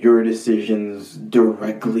about your decisions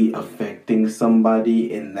directly affecting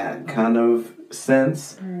somebody in that kind of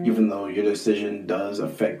sense, even though your decision does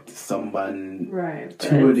affect someone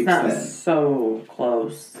to an extent. Not so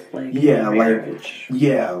close, like marriage.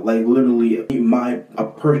 Literally, a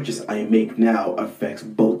purchase I make now affects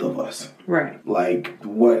both of us. Right. Like,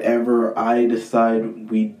 whatever I decide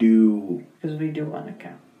we do, because we do want to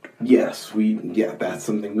count. Yes, that's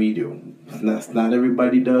something we do. Not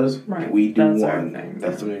everybody does. Right. We do that's one.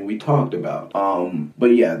 That's something we talked about.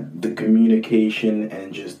 But yeah, the communication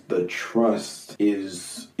and just the trust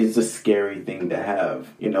is a scary thing to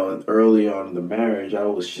have. Early on in the marriage, I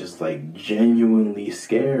was just like genuinely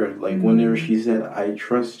scared. Like whenever she said, I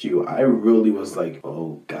trust you, I really was like,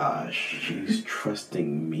 oh gosh, she's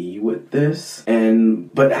trusting me with this.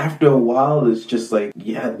 But after a while, it's just like,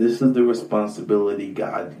 yeah, this is the responsibility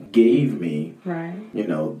God gave me. Right.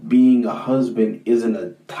 Being a husband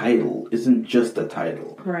isn't just a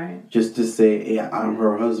title. Right. Just to say, yeah, I'm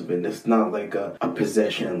her husband. It's not like a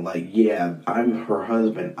possession, like, yeah, I'm her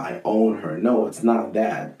husband, I own her. No, it's not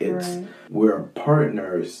that. It's we're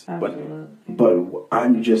partners. Absolutely. But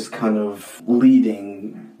I'm just kind of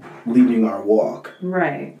leading our walk.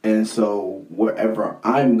 Right. And so wherever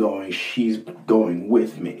I'm going, she's going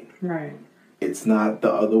with me. Right. It's not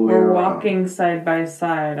the other way around. We're walking side by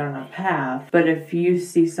side on a path, but if you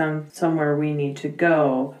see somewhere we need to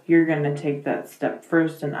go, you're going to take that step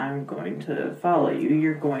first, and I'm going to follow you.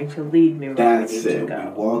 You're going to lead me where we need to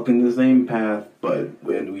go. We walk in the same path, but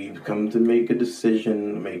when we come to make a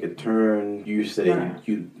decision, make a turn, you say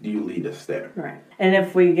you lead us there. Right. And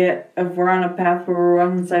if we're on a path where we're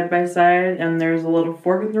walking side by side and there's a little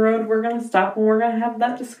fork in the road, we're going to stop and we're going to have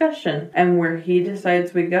that discussion. And where he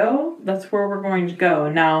decides we go, that's where we're going to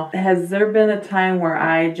go. Now, has there been a time where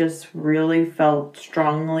I just really felt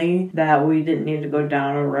strongly that we didn't need to go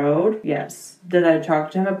down a road? Yes. Did I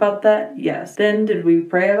talk to him about that? Yes. Then did we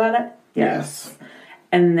pray about it? Yes.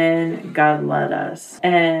 And then God led us.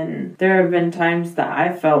 And there have been times that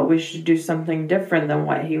I felt we should do something different than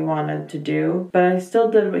what he wanted to do. But I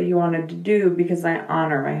still did what he wanted to do because I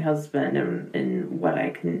honor my husband in what I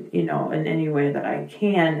can, in any way that I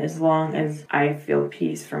can, as long as I feel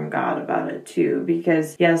peace from God about it too.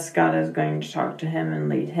 Because yes, God is going to talk to him and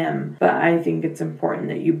lead him. But I think it's important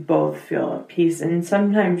that you both feel at peace. And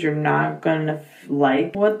sometimes you're not going to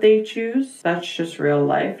like what they choose. That's just real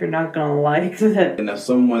life. You're not going to like that. And as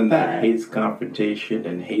someone that hates confrontation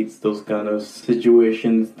and hates those kind of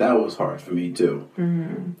situations, that was hard for me too.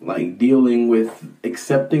 Mm-hmm. Like dealing with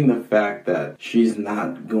accepting the fact that she's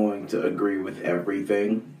not going to agree with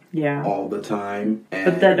everything. Yeah. All the time.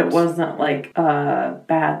 But that it wasn't like a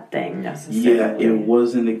bad thing necessarily. Yeah, it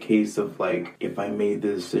wasn't a case of like, if I made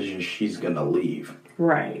the decision, she's gonna leave.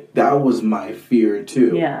 Right. That was my fear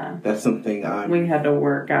too. Yeah. That's something we had to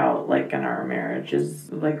work out, like, in our marriage,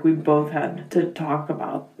 is like we both had to talk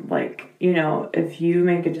about, like, if you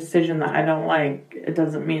make a decision that I don't like, it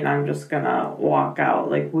doesn't mean I'm just gonna walk out.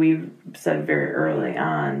 Like, we said very early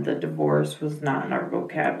on that divorce was not in our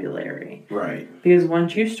vocabulary. Right. Because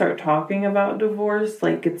once you start talking about divorce,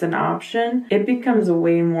 like it's an option, it becomes a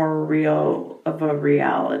way more real of a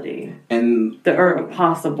reality. Or a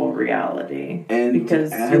possible reality. And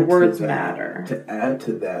because your words matter. To add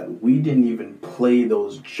to that, we didn't even play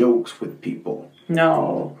those jokes with people.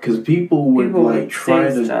 No. Because people would try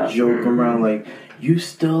to joke around like, you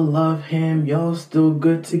still love him, y'all still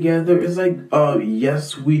good together. It's like,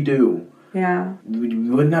 yes we do. Yeah.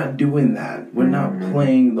 We're not doing that. We're not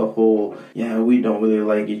playing the whole, we don't really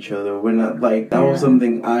like each other. We're not like, that was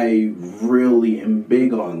something I really am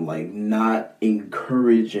big on, like not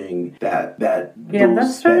encouraging that that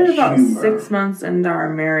started about humor. 6 months into our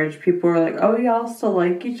marriage. People were like, oh, y'all still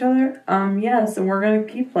like each other? Yes, and we're going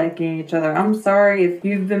to keep liking each other. I'm sorry if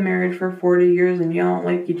you've been married for 40 years and you don't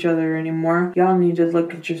like each other anymore. Y'all need to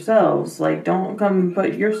look at yourselves. Like, don't come and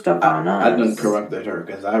put your stuff on us. I done corrected her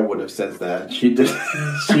because I would have said that. She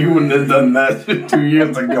wouldn't have done that 2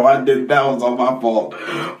 years ago. That was all my fault.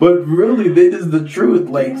 But really, that is the truth.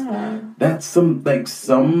 Like, that's some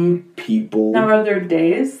people. Now, are there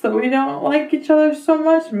days that we don't like each other so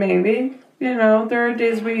much? Maybe. There are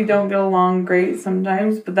days we don't get along great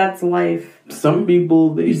sometimes, but that's life. Some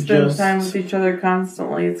people, you spend time with each other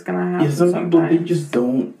constantly, it's gonna happen. Yeah, some people, they just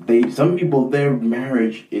don't. Some people, their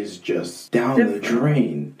marriage is just down the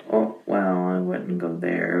drain. Oh, well, I wouldn't go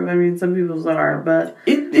there. I mean, some people's are, but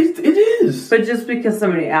it is. But just because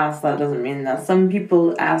somebody asks that doesn't mean that. Some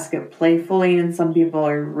people ask it playfully, and some people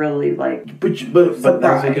are really like. But that's what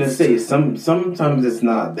I'm gonna say. Sometimes it's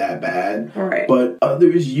not that bad, right? But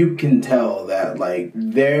others, you can tell that like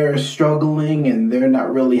they're struggling and they're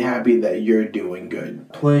not really happy that you're doing good.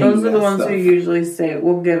 Those are the ones who usually say,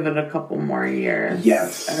 we'll give it a couple more years.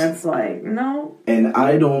 Yes. And it's like, no. And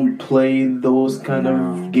I don't play those kind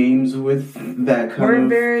of games with that kind of We're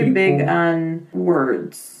very big on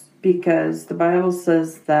words. Because the Bible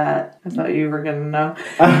says that... I thought you were going to know.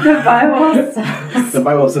 The Bible says... The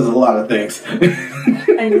Bible says a lot of things.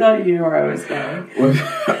 I thought you knew where I was going.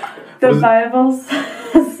 The Bible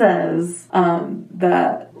says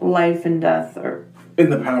that life and death are... in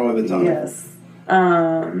the power of the tongue. Yes.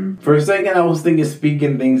 For a second, I was thinking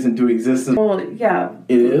speaking things into existence. Well, yeah.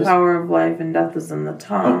 It is? The power of life and death is in the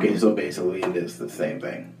tongue. Okay, so basically it is the same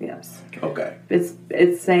thing. Yes. Okay.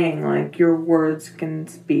 It's saying, like, your words can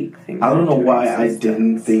speak things. I don't know why I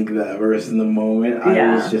didn't think that verse in the moment.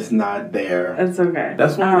 I was just not there. It's okay.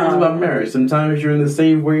 That's one of the things about marriage. Sometimes you're in the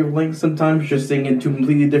same wavelength. Sometimes you're singing two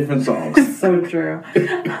completely different songs. So true.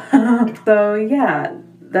 So, yeah.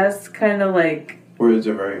 That's kind of like... Words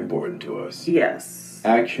are very important to us. Yes.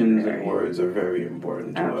 Actions and words are very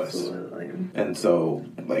important to us. Absolutely. And so,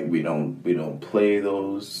 like, we don't play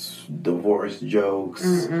those divorce jokes,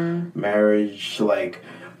 marriage, like,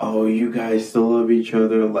 oh, you guys still love each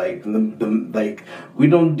other, like, like, we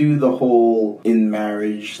don't do the whole in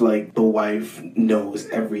marriage, like, the wife knows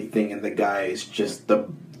everything and the guy is just the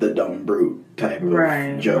dumb brute type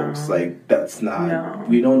of jokes. Like, that's not,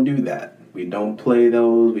 we don't do that. We don't play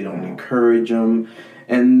those. We don't encourage them.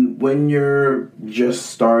 And when you're just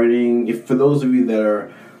starting, for those of you that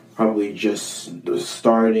are probably just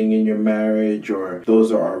starting in your marriage or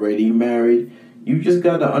those are already married, you just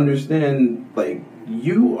got to understand, like,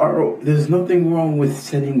 there's nothing wrong with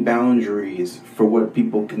setting boundaries for what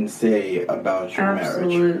people can say about your marriage.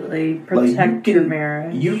 Absolutely. Protect your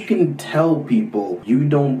marriage. You can tell people, you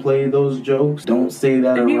don't play those jokes, don't say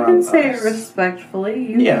that around us. You can say it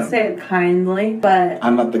respectfully, you can say it kindly, but...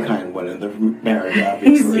 I'm not the kind one in the marriage,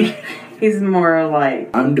 obviously. He's more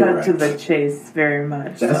like, I'm cut to the chase very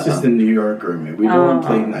much. That's just a New Yorker in me. We don't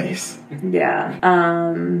play nice. Yeah.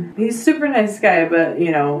 He's a super nice guy, but,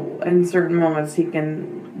 you know, in certain moments he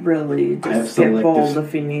can really just get bold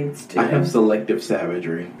if he needs to. I have selective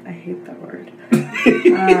savagery. I hate that word.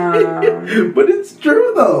 But it's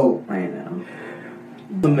true, though. I know.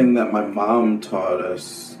 Something that my mom taught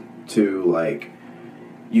us to, like,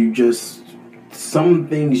 some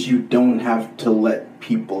things you don't have to let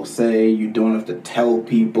people say, you don't have to tell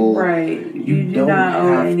people. Right. You do not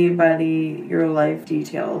owe anybody your life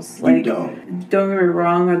details. Like, don't get me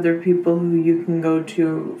wrong, are there people who you can go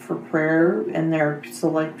to for prayer and there are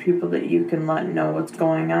select people that you can let know what's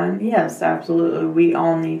going on? Yes, absolutely. We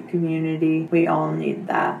all need community. We all need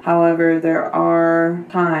that. However, there are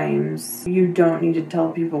times you don't need to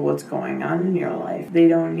tell people what's going on in your life. They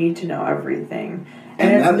don't need to know everything.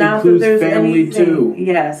 And that includes family too.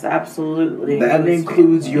 Yes, absolutely. That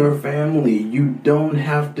includes your family. You don't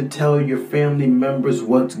have to tell your family members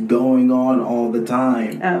what's going on all the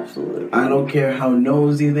time. Absolutely. I don't care how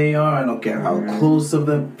nosy they are. I don't care how close of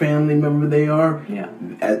the family member they are. Yeah.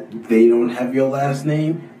 They don't have your last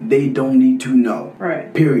name. They don't need to know.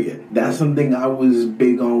 Right. Period. That's something I was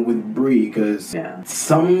big on with Bree, because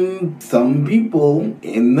some people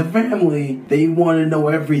in the family, they want to know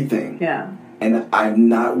everything. Yeah. And I'm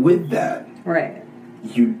not with that. Right.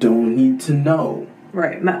 You don't need to know.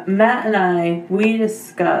 Right. Matt and I, we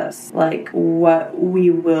discuss, like, what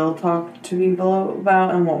we will talk to people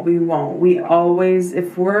about and what we won't. We always,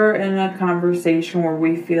 if we're in a conversation where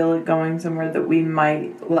we feel it going somewhere that we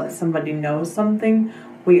might let somebody know something,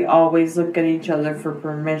 we always look at each other for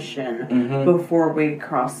permission before we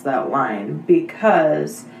cross that line,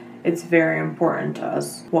 because it's very important to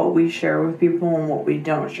us what we share with people and what we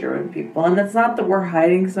don't share with people. And it's not that we're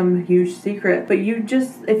hiding some huge secret, but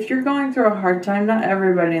if you're going through a hard time, not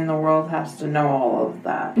everybody in the world has to know all of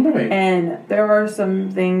that. Right. And there are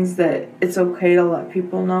some things that it's okay to let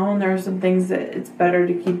people know, and there are some things that it's better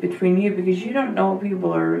to keep between you, because you don't know what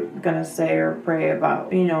people are going to say or pray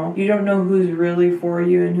about. You know, you don't know who's really for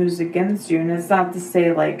you and who's against you. And it's not to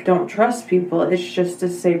say, like, don't trust people. It's just to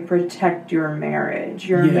say protect your marriage.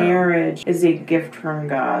 Your marriage is a gift from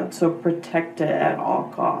God, so protect it at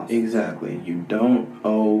all costs. Exactly. You don't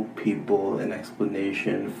owe people an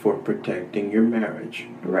explanation for protecting your marriage.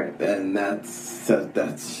 Right. And that's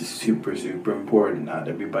just super, super important. Not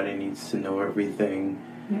everybody needs to know everything.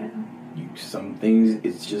 Yeah. Some things,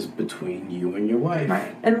 it's just between you and your wife.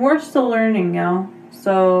 Right. And we're still learning, y'all.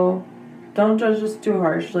 So don't judge us too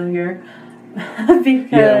harshly here.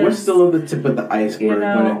 Because we're still at the tip of the iceberg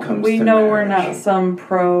when it comes to marriage. We know we're not some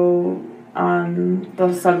pro on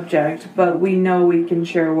the subject, but we know we can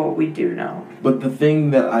share what we do know. But the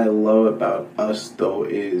thing that I love about us, though,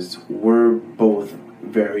 is we're both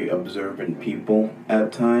very observant people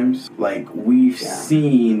at times. Like, we've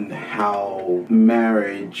seen how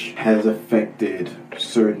marriage has affected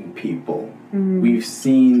certain people. Mm-hmm. We've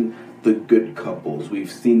seen the good couples,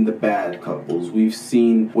 we've seen the bad couples, we've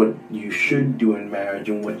seen what you should do in marriage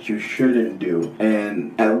and what you shouldn't do.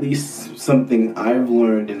 And at least something I've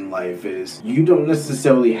learned in life is you don't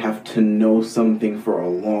necessarily have to know something for a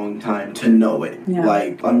long time to know it. Yeah.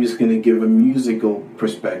 Like, I'm just gonna give a musical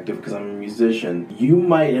perspective because I'm a musician. You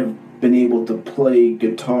might have been able to play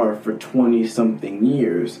guitar for 20-something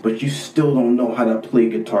years, but you still don't know how to play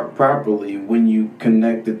guitar properly when you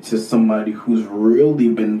connect it to somebody who's really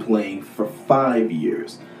been playing for 5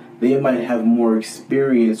 years. They might have more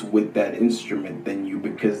experience with that instrument than you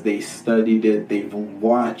because they studied it, they've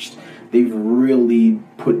watched, they've really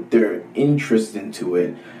put their interest into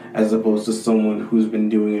it, as opposed to someone who's been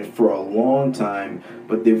doing it for a long time,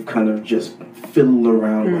 but they've kind of just fiddled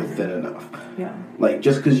around with it enough. Yeah. Like,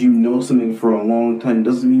 just because you know something for a long time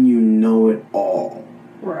doesn't mean you know it all.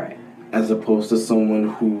 Right. As opposed to someone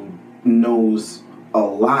who knows a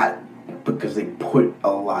lot because they put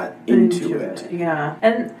a lot into it. Yeah.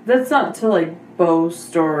 And that's not to, like,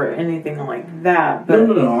 boast or anything like that. But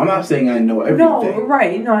No. I'm not saying I know everything. No,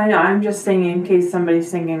 right. No, I know. I'm just saying in case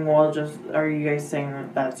somebody's thinking, well, just, are you guys saying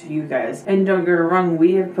that that's you guys? And don't get me wrong,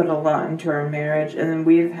 we have put a lot into our marriage, and then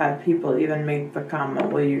we've had people even make the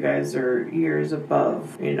comment, well, you guys are years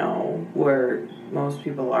above, where most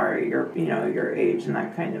people are your age and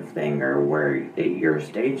that kind of thing, or where at your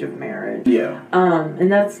stage of marriage. Yeah.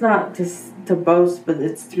 And that's not to to boast, but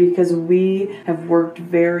it's because we have worked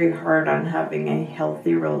very hard on having a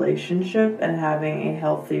healthy relationship and having a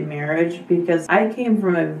healthy marriage, because I came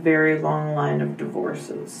from a very long line of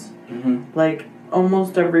divorces. Mm-hmm. Like,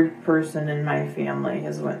 almost every person in my family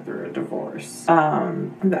has went through a divorce.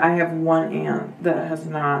 I have one aunt that has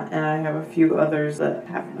not, and I have a few others that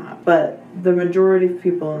have not. But the majority of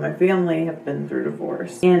people in my family have been through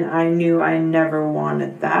divorce. And I knew I never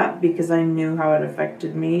wanted that, because I knew how it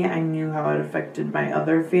affected me. I knew how it affected my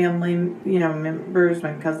other family, members,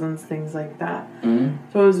 my cousins, things like that.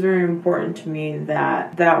 Mm-hmm. So it was very important to me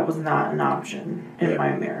that that was not an option in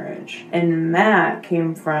my marriage. And Matt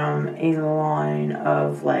came from a line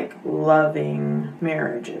of like loving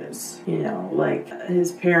marriages. Like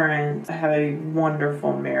his parents have a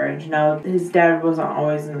wonderful marriage. Now his dad wasn't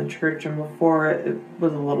always in the church, and before it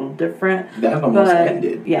was a little different. That almost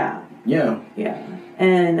ended. Yeah. Yeah.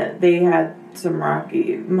 And they had some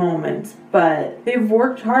rocky moments, but they've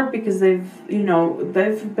worked hard because they've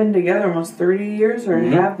been together almost 30 years, or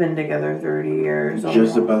have been together 30 years.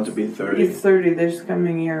 Just about to be 30. He's 30 this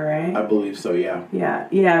coming year, right? I believe so, yeah.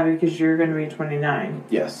 Yeah, because you're going to be 29.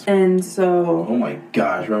 Yes. And so... Oh my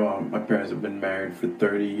gosh, my parents have been married for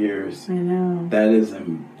 30 years. I know. That is...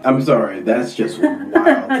 I'm sorry, that's just wild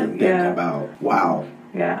to think about. Wow.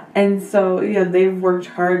 Yeah. And so, they've worked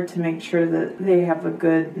hard to make sure that they have a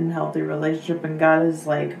good and healthy relationship, and God has,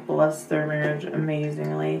 blessed their marriage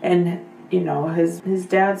amazingly. And, his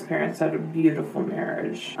dad's parents had a beautiful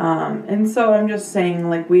marriage. And so I'm just saying,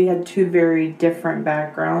 we had two very different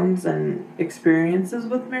backgrounds and experiences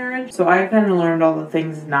with marriage. So I kind of learned all the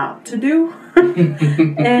things not to do.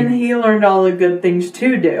 And he learned all the good things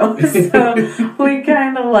to do. So we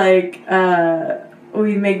kind of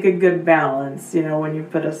we make a good balance, when you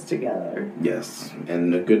put us together. Yes,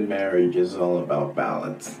 and a good marriage is all about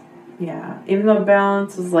balance. Yeah, even though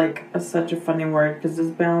balance is such a funny word, because is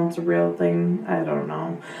balance a real thing? I don't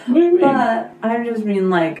know. What do you mean? But I just mean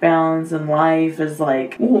balance in life is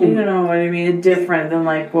you know what I mean? Different than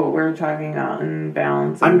what we're talking about in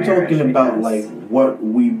balance in I'm marriage, talking about because... what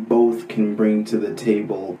we both can bring to the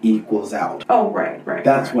table equals out. Oh, right.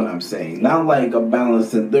 That's what I'm saying. Not a balance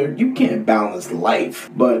that you can't balance life,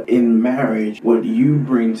 but in marriage, what you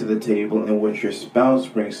bring to the table and what your spouse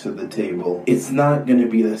brings to the table, it's not going to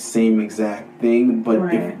be the same exact thing,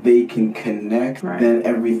 but if they can connect, then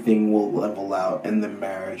everything will level out and the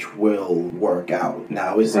marriage will work out.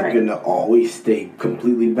 Now, is it going to always stay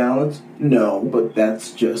completely balanced? No, but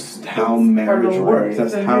that's just how marriage works.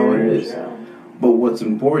 That's how it is. Yeah. But what's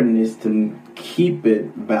important is to keep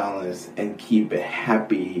it balanced and keep it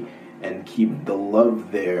happy and keep the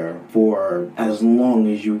love there for as long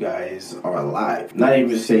as you guys are alive. Not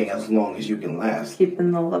even saying as long as you can last.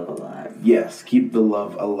 Keeping the love alive. Yes, keep the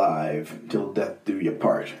love alive till death do you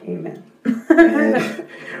part. Amen.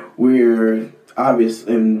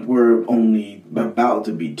 And we're only about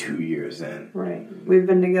to be 2 years in. Right. We've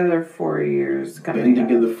been together 4 years coming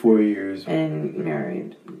up. 4 years. And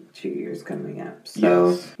married 2 years coming up.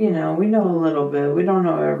 So, we know a little bit. We don't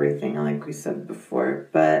know everything, like we said before.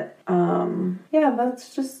 But,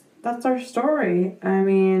 that's our story. I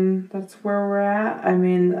mean, that's where we're at. I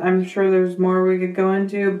mean, I'm sure there's more we could go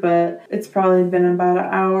into, but it's probably been about an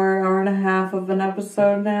hour and a half of an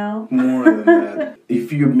episode now. More than that.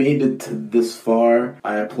 If you made it to this far,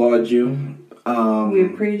 I applaud you. We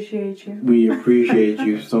appreciate you. We appreciate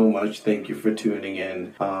you so much. Thank you for tuning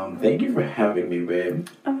in. Thank you for having me, babe.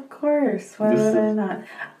 Of course. Why would I not?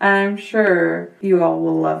 I'm sure you all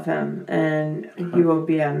will love him, and he will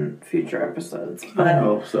be on future episodes. But, I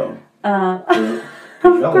hope so. Of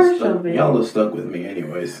course she'll be. Y'all are stuck with me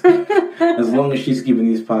anyways. As long as she's keeping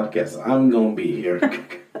these podcasts, I'm going to be here.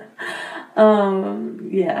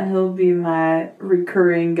 He'll be my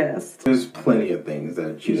recurring guest. There's plenty of things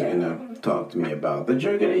that she's going to talk to me about that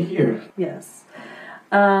you're going to hear. Yes.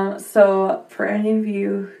 So for any of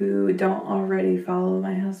you who don't already follow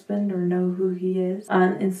my husband or know who he is,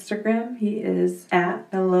 on Instagram, he is at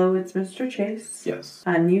Hello, It's Mr. Chase. Yes.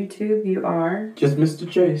 On YouTube, you are... Just Mr.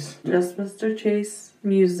 Chase. Just Mr. Chase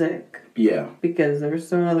Music. Yeah. Because there's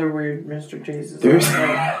some other weird Mr. Chases. We're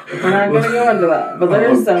not going to go into that, but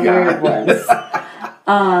there's some weird ones.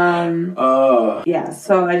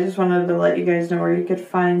 So I just wanted to let you guys know where you could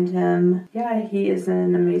find him. Yeah, he is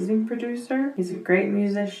an amazing producer. He's a great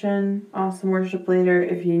musician, awesome worship leader.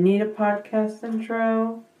 If you need a podcast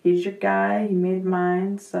intro, he's your guy. He made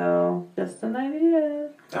mine, so just an idea.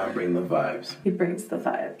 I'll bring the vibes. He brings the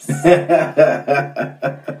vibes.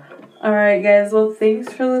 Alright, guys. Well,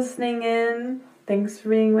 thanks for listening in. Thanks for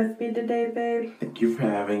being with me today, babe. Thank you for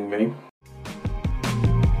having me.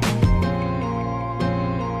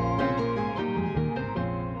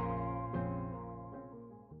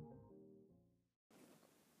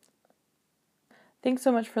 Thanks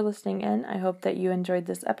so much for listening in. I hope that you enjoyed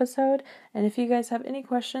this episode. And if you guys have any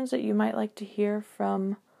questions that you might like to hear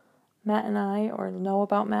from Matt and I, or know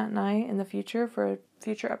about Matt and I in the future for a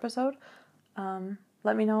future episode,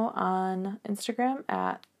 let me know on Instagram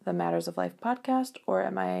at the Matters of Life podcast, or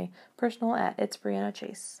at my personal at It's Brianna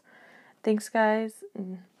Chase. Thanks, guys,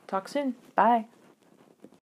 and talk soon. Bye.